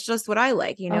imagery. That's just what I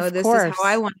like. You know, this is how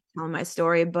I want to tell my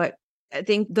story. But I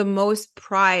think the most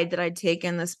pride that I take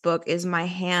in this book is my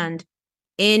hand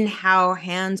in how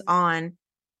hands-on,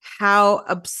 how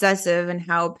obsessive and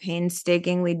how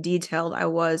painstakingly detailed I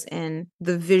was in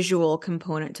the visual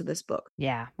component to this book.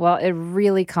 Yeah. Well, it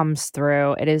really comes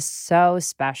through. It is so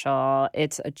special.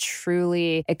 It's a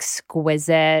truly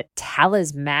exquisite,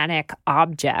 talismanic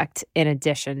object, in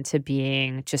addition to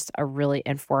being just a really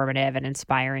informative and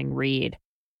inspiring read.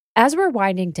 As we're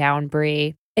winding down,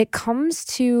 Brie, it comes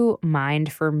to mind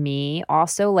for me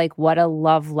also like what a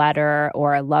love letter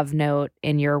or a love note,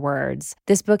 in your words,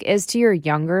 this book is to your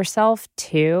younger self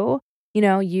too. You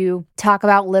know, you talk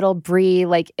about little Brie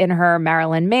like in her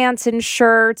Marilyn Manson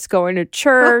shirts, going to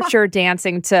church or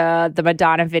dancing to the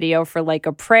Madonna video for like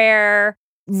a prayer,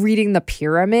 reading the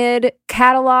Pyramid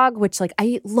catalog, which like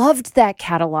I loved that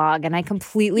catalog and I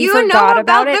completely forgot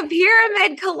about it. The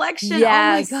Pyramid collection.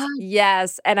 Yes, oh my God.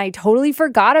 Yes. And I totally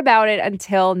forgot about it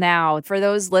until now. For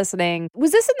those listening,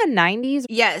 was this in the 90s?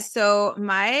 Yes. So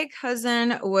my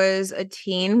cousin was a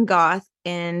teen goth,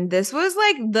 and this was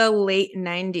like the late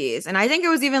 90s. And I think it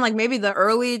was even like maybe the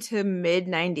early to mid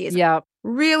 90s. Yep.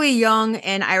 Really young.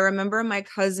 And I remember my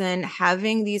cousin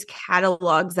having these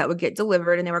catalogs that would get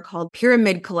delivered, and they were called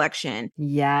Pyramid Collection.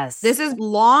 Yes. This is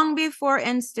long before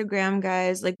Instagram,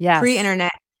 guys, like Yes.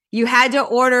 pre-internet. You had to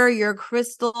order your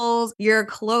crystals, your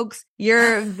cloaks,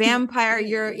 your vampire,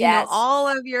 your, you know, all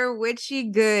of your witchy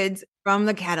goods from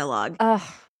the catalog.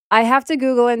 I have to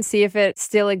Google and see if it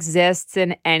still exists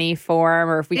in any form,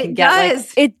 or if we can get like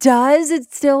it does.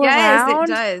 It's still around. Yes,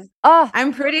 it does.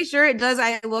 I'm pretty sure it does.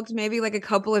 I looked maybe like a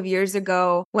couple of years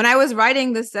ago when I was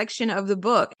writing this section of the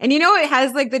book. And you know, it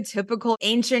has like the typical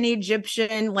ancient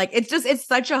Egyptian, like it's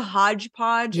such a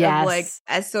hodgepodge of like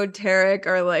esoteric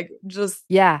or like just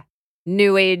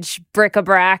new age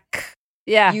bric-a-brac.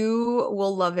 Yeah. You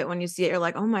will love it when you see it. You're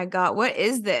like, oh my God, what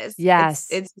is this? Yes.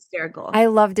 It's hysterical. I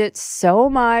loved it so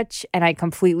much and I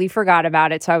completely forgot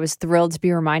about it. So I was thrilled to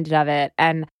be reminded of it.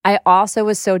 And I also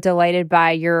was so delighted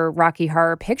by your Rocky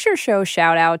Horror Picture Show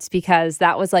shout outs, because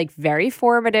that was like very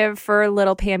formative for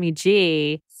little Pammy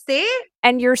G. See?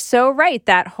 And you're so right.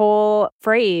 That whole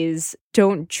phrase,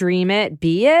 don't dream it,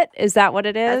 be it. Is that what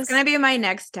it is? That's going to be my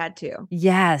next tattoo.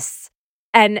 Yes.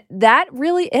 And that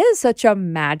really is such a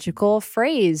magical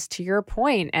phrase, to your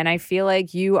point. And I feel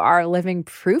like you are living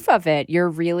proof of it. You're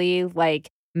really like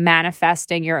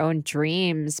manifesting your own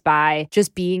dreams by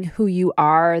just being who you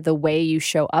are, the way you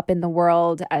show up in the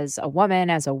world as a woman,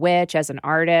 as a witch, as an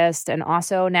artist, and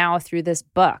also now through this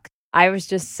book. I was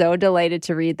just so delighted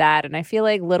to read that. And I feel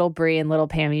like little Brie and little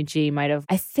Pammy G might have,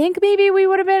 I think maybe we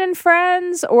would have been in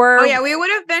Friends, or... Oh yeah, we would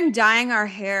have been dyeing our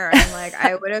hair. And like,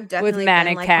 I would have definitely with manic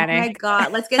been like, panic. Oh my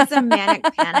God, let's get some manic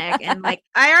panic. And like,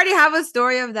 I already have a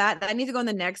story of that. I need to go in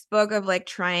the next book of like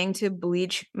trying to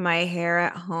bleach my hair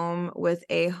at home with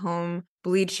a home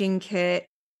bleaching kit.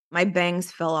 My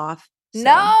bangs fell off. So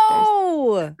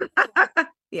no!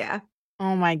 Yeah.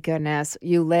 Oh my goodness.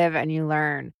 You live and you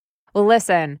learn. Well,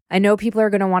 listen, I know people are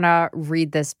going to want to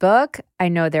read this book. I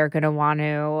know they're going to want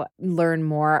to learn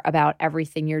more about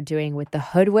everything you're doing with the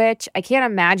HoodWitch. I can't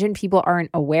imagine people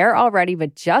aren't aware already,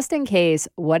 but just in case,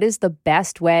 what is the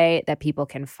best way that people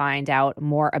can find out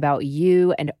more about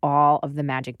you and all of the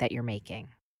magic that you're making?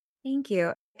 Thank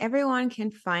you. everyone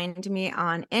can find me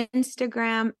on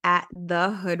Instagram at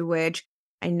the HoodWitch.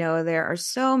 I know there are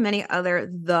so many other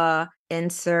the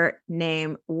insert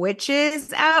name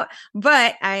witches out,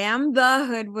 but I am the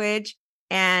HoodWitch.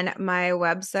 And my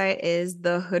website is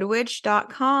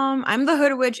thehoodwitch.com. I'm the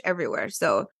HoodWitch everywhere.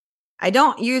 So I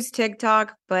don't use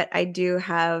TikTok, but I do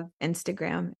have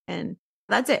Instagram. And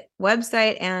that's it.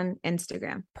 Website and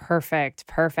Instagram. Perfect.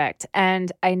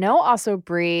 And I know also,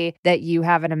 Bree, that you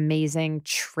have an amazing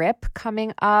trip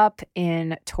coming up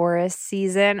in Taurus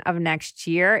season of next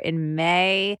year in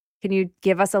May. Can you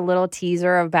give us a little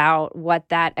teaser about what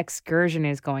that excursion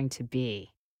is going to be?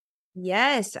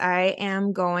 Yes, I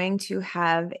am going to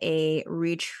have a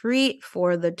retreat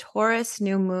for the Taurus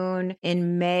new moon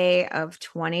in May of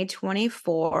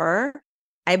 2024.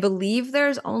 I believe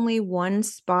there's only one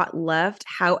spot left.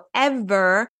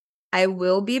 However, I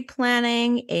will be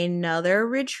planning another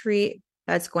retreat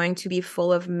that's going to be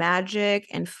full of magic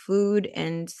and food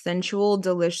and sensual,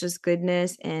 delicious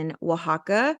goodness in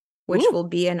Oaxaca, which will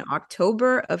be in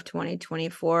October of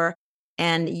 2024.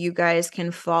 And you guys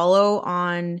can follow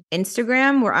on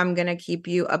Instagram, where I'm going to keep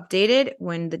you updated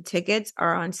when the tickets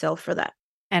are on sale for that.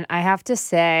 And I have to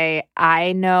say,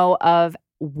 I know of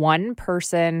one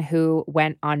person who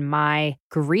went on my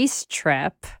Greece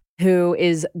trip who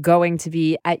is going to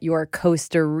be at your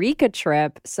Costa Rica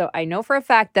trip. So I know for a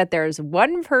fact that there's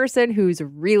one person who's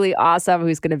really awesome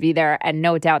who's going to be there. And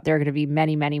no doubt there are going to be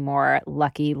many, many more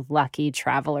lucky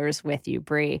travelers with you,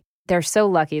 Bree. They're so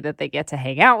lucky that they get to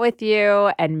hang out with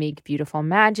you and make beautiful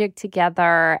magic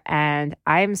together. And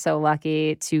I'm so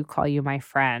lucky to call you my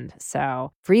friend.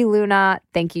 So, Bree Luna,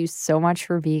 thank you so much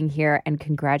for being here. And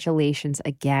congratulations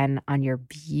again on your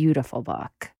beautiful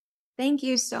book. Thank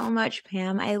you so much,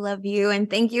 Pam. I love you. And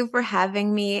thank you for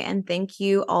having me. And thank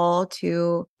you all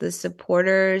to the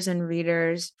supporters and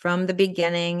readers from the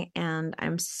beginning. And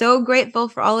I'm so grateful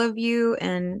for all of you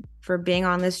and for being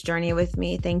on this journey with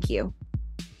me. Thank you.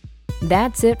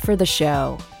 That's it for the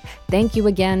show. Thank you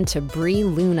again to Bree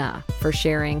Luna for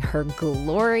sharing her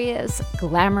glorious,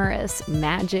 glamorous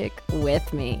magic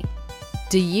with me.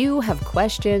 Do you have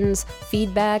questions,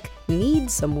 feedback,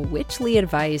 need some witchly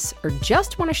advice, or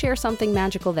just want to share something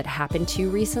magical that happened to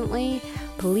you recently?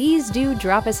 Please do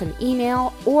drop us an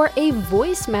email or a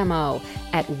voice memo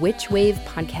at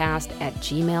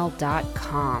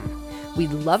witchwavepodcast@gmail.com.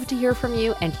 We'd love to hear from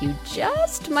you, and you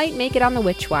just might make it on the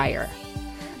Witch Wire.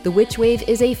 The Witch Wave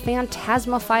is a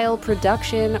Phantasmophile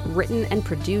production written and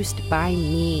produced by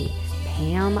me,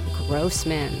 Pam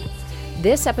Grossman.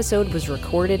 This episode was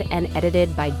recorded and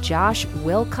edited by Josh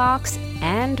Wilcox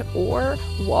and/or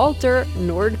Walter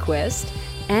Nordquist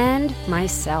and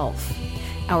myself.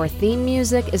 Our theme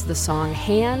music is the song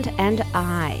Hand and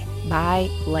I by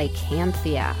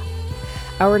Lycanthia.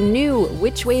 Our new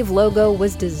Witch Wave logo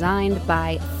was designed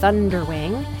by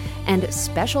Thunderwing. And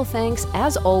special thanks,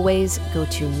 as always, go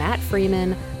to Matt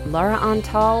Freeman, Laura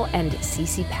Antal, and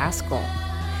Cece Pascal.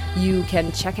 You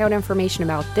can check out information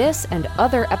about this and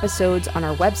other episodes on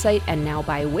our website and now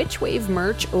buy Witch Wave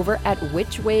merch over at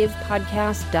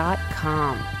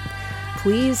witchwavepodcast.com.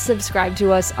 Please subscribe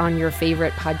to us on your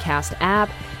favorite podcast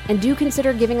app, and do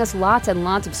consider giving us lots and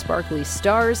lots of sparkly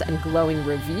stars and glowing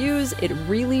reviews. It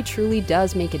really, truly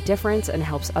does make a difference and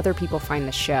helps other people find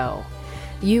the show.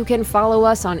 You can follow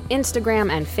us on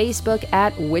Instagram and Facebook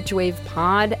at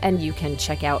WitchWavePod, and you can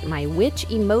check out my witch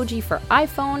emoji for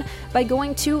iPhone by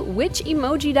going to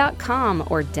witchemoji.com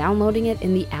or downloading it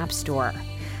in the App Store.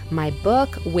 My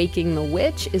book, Waking the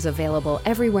Witch, is available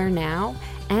everywhere now,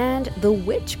 and the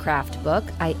Witchcraft book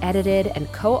I edited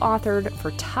and co-authored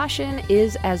for Tashin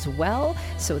is as well,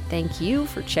 so thank you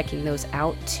for checking those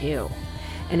out too.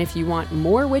 And if you want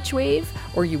more Witch Wave,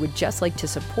 or you would just like to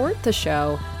support the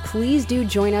show, please do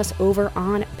join us over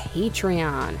on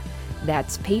Patreon.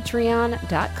 That's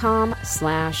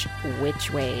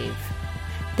patreon.com/witchwave.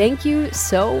 Thank you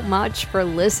so much for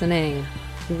listening.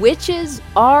 Witches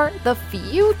are the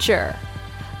future.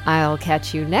 I'll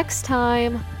catch you next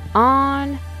time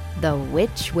on The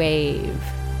Witch Wave.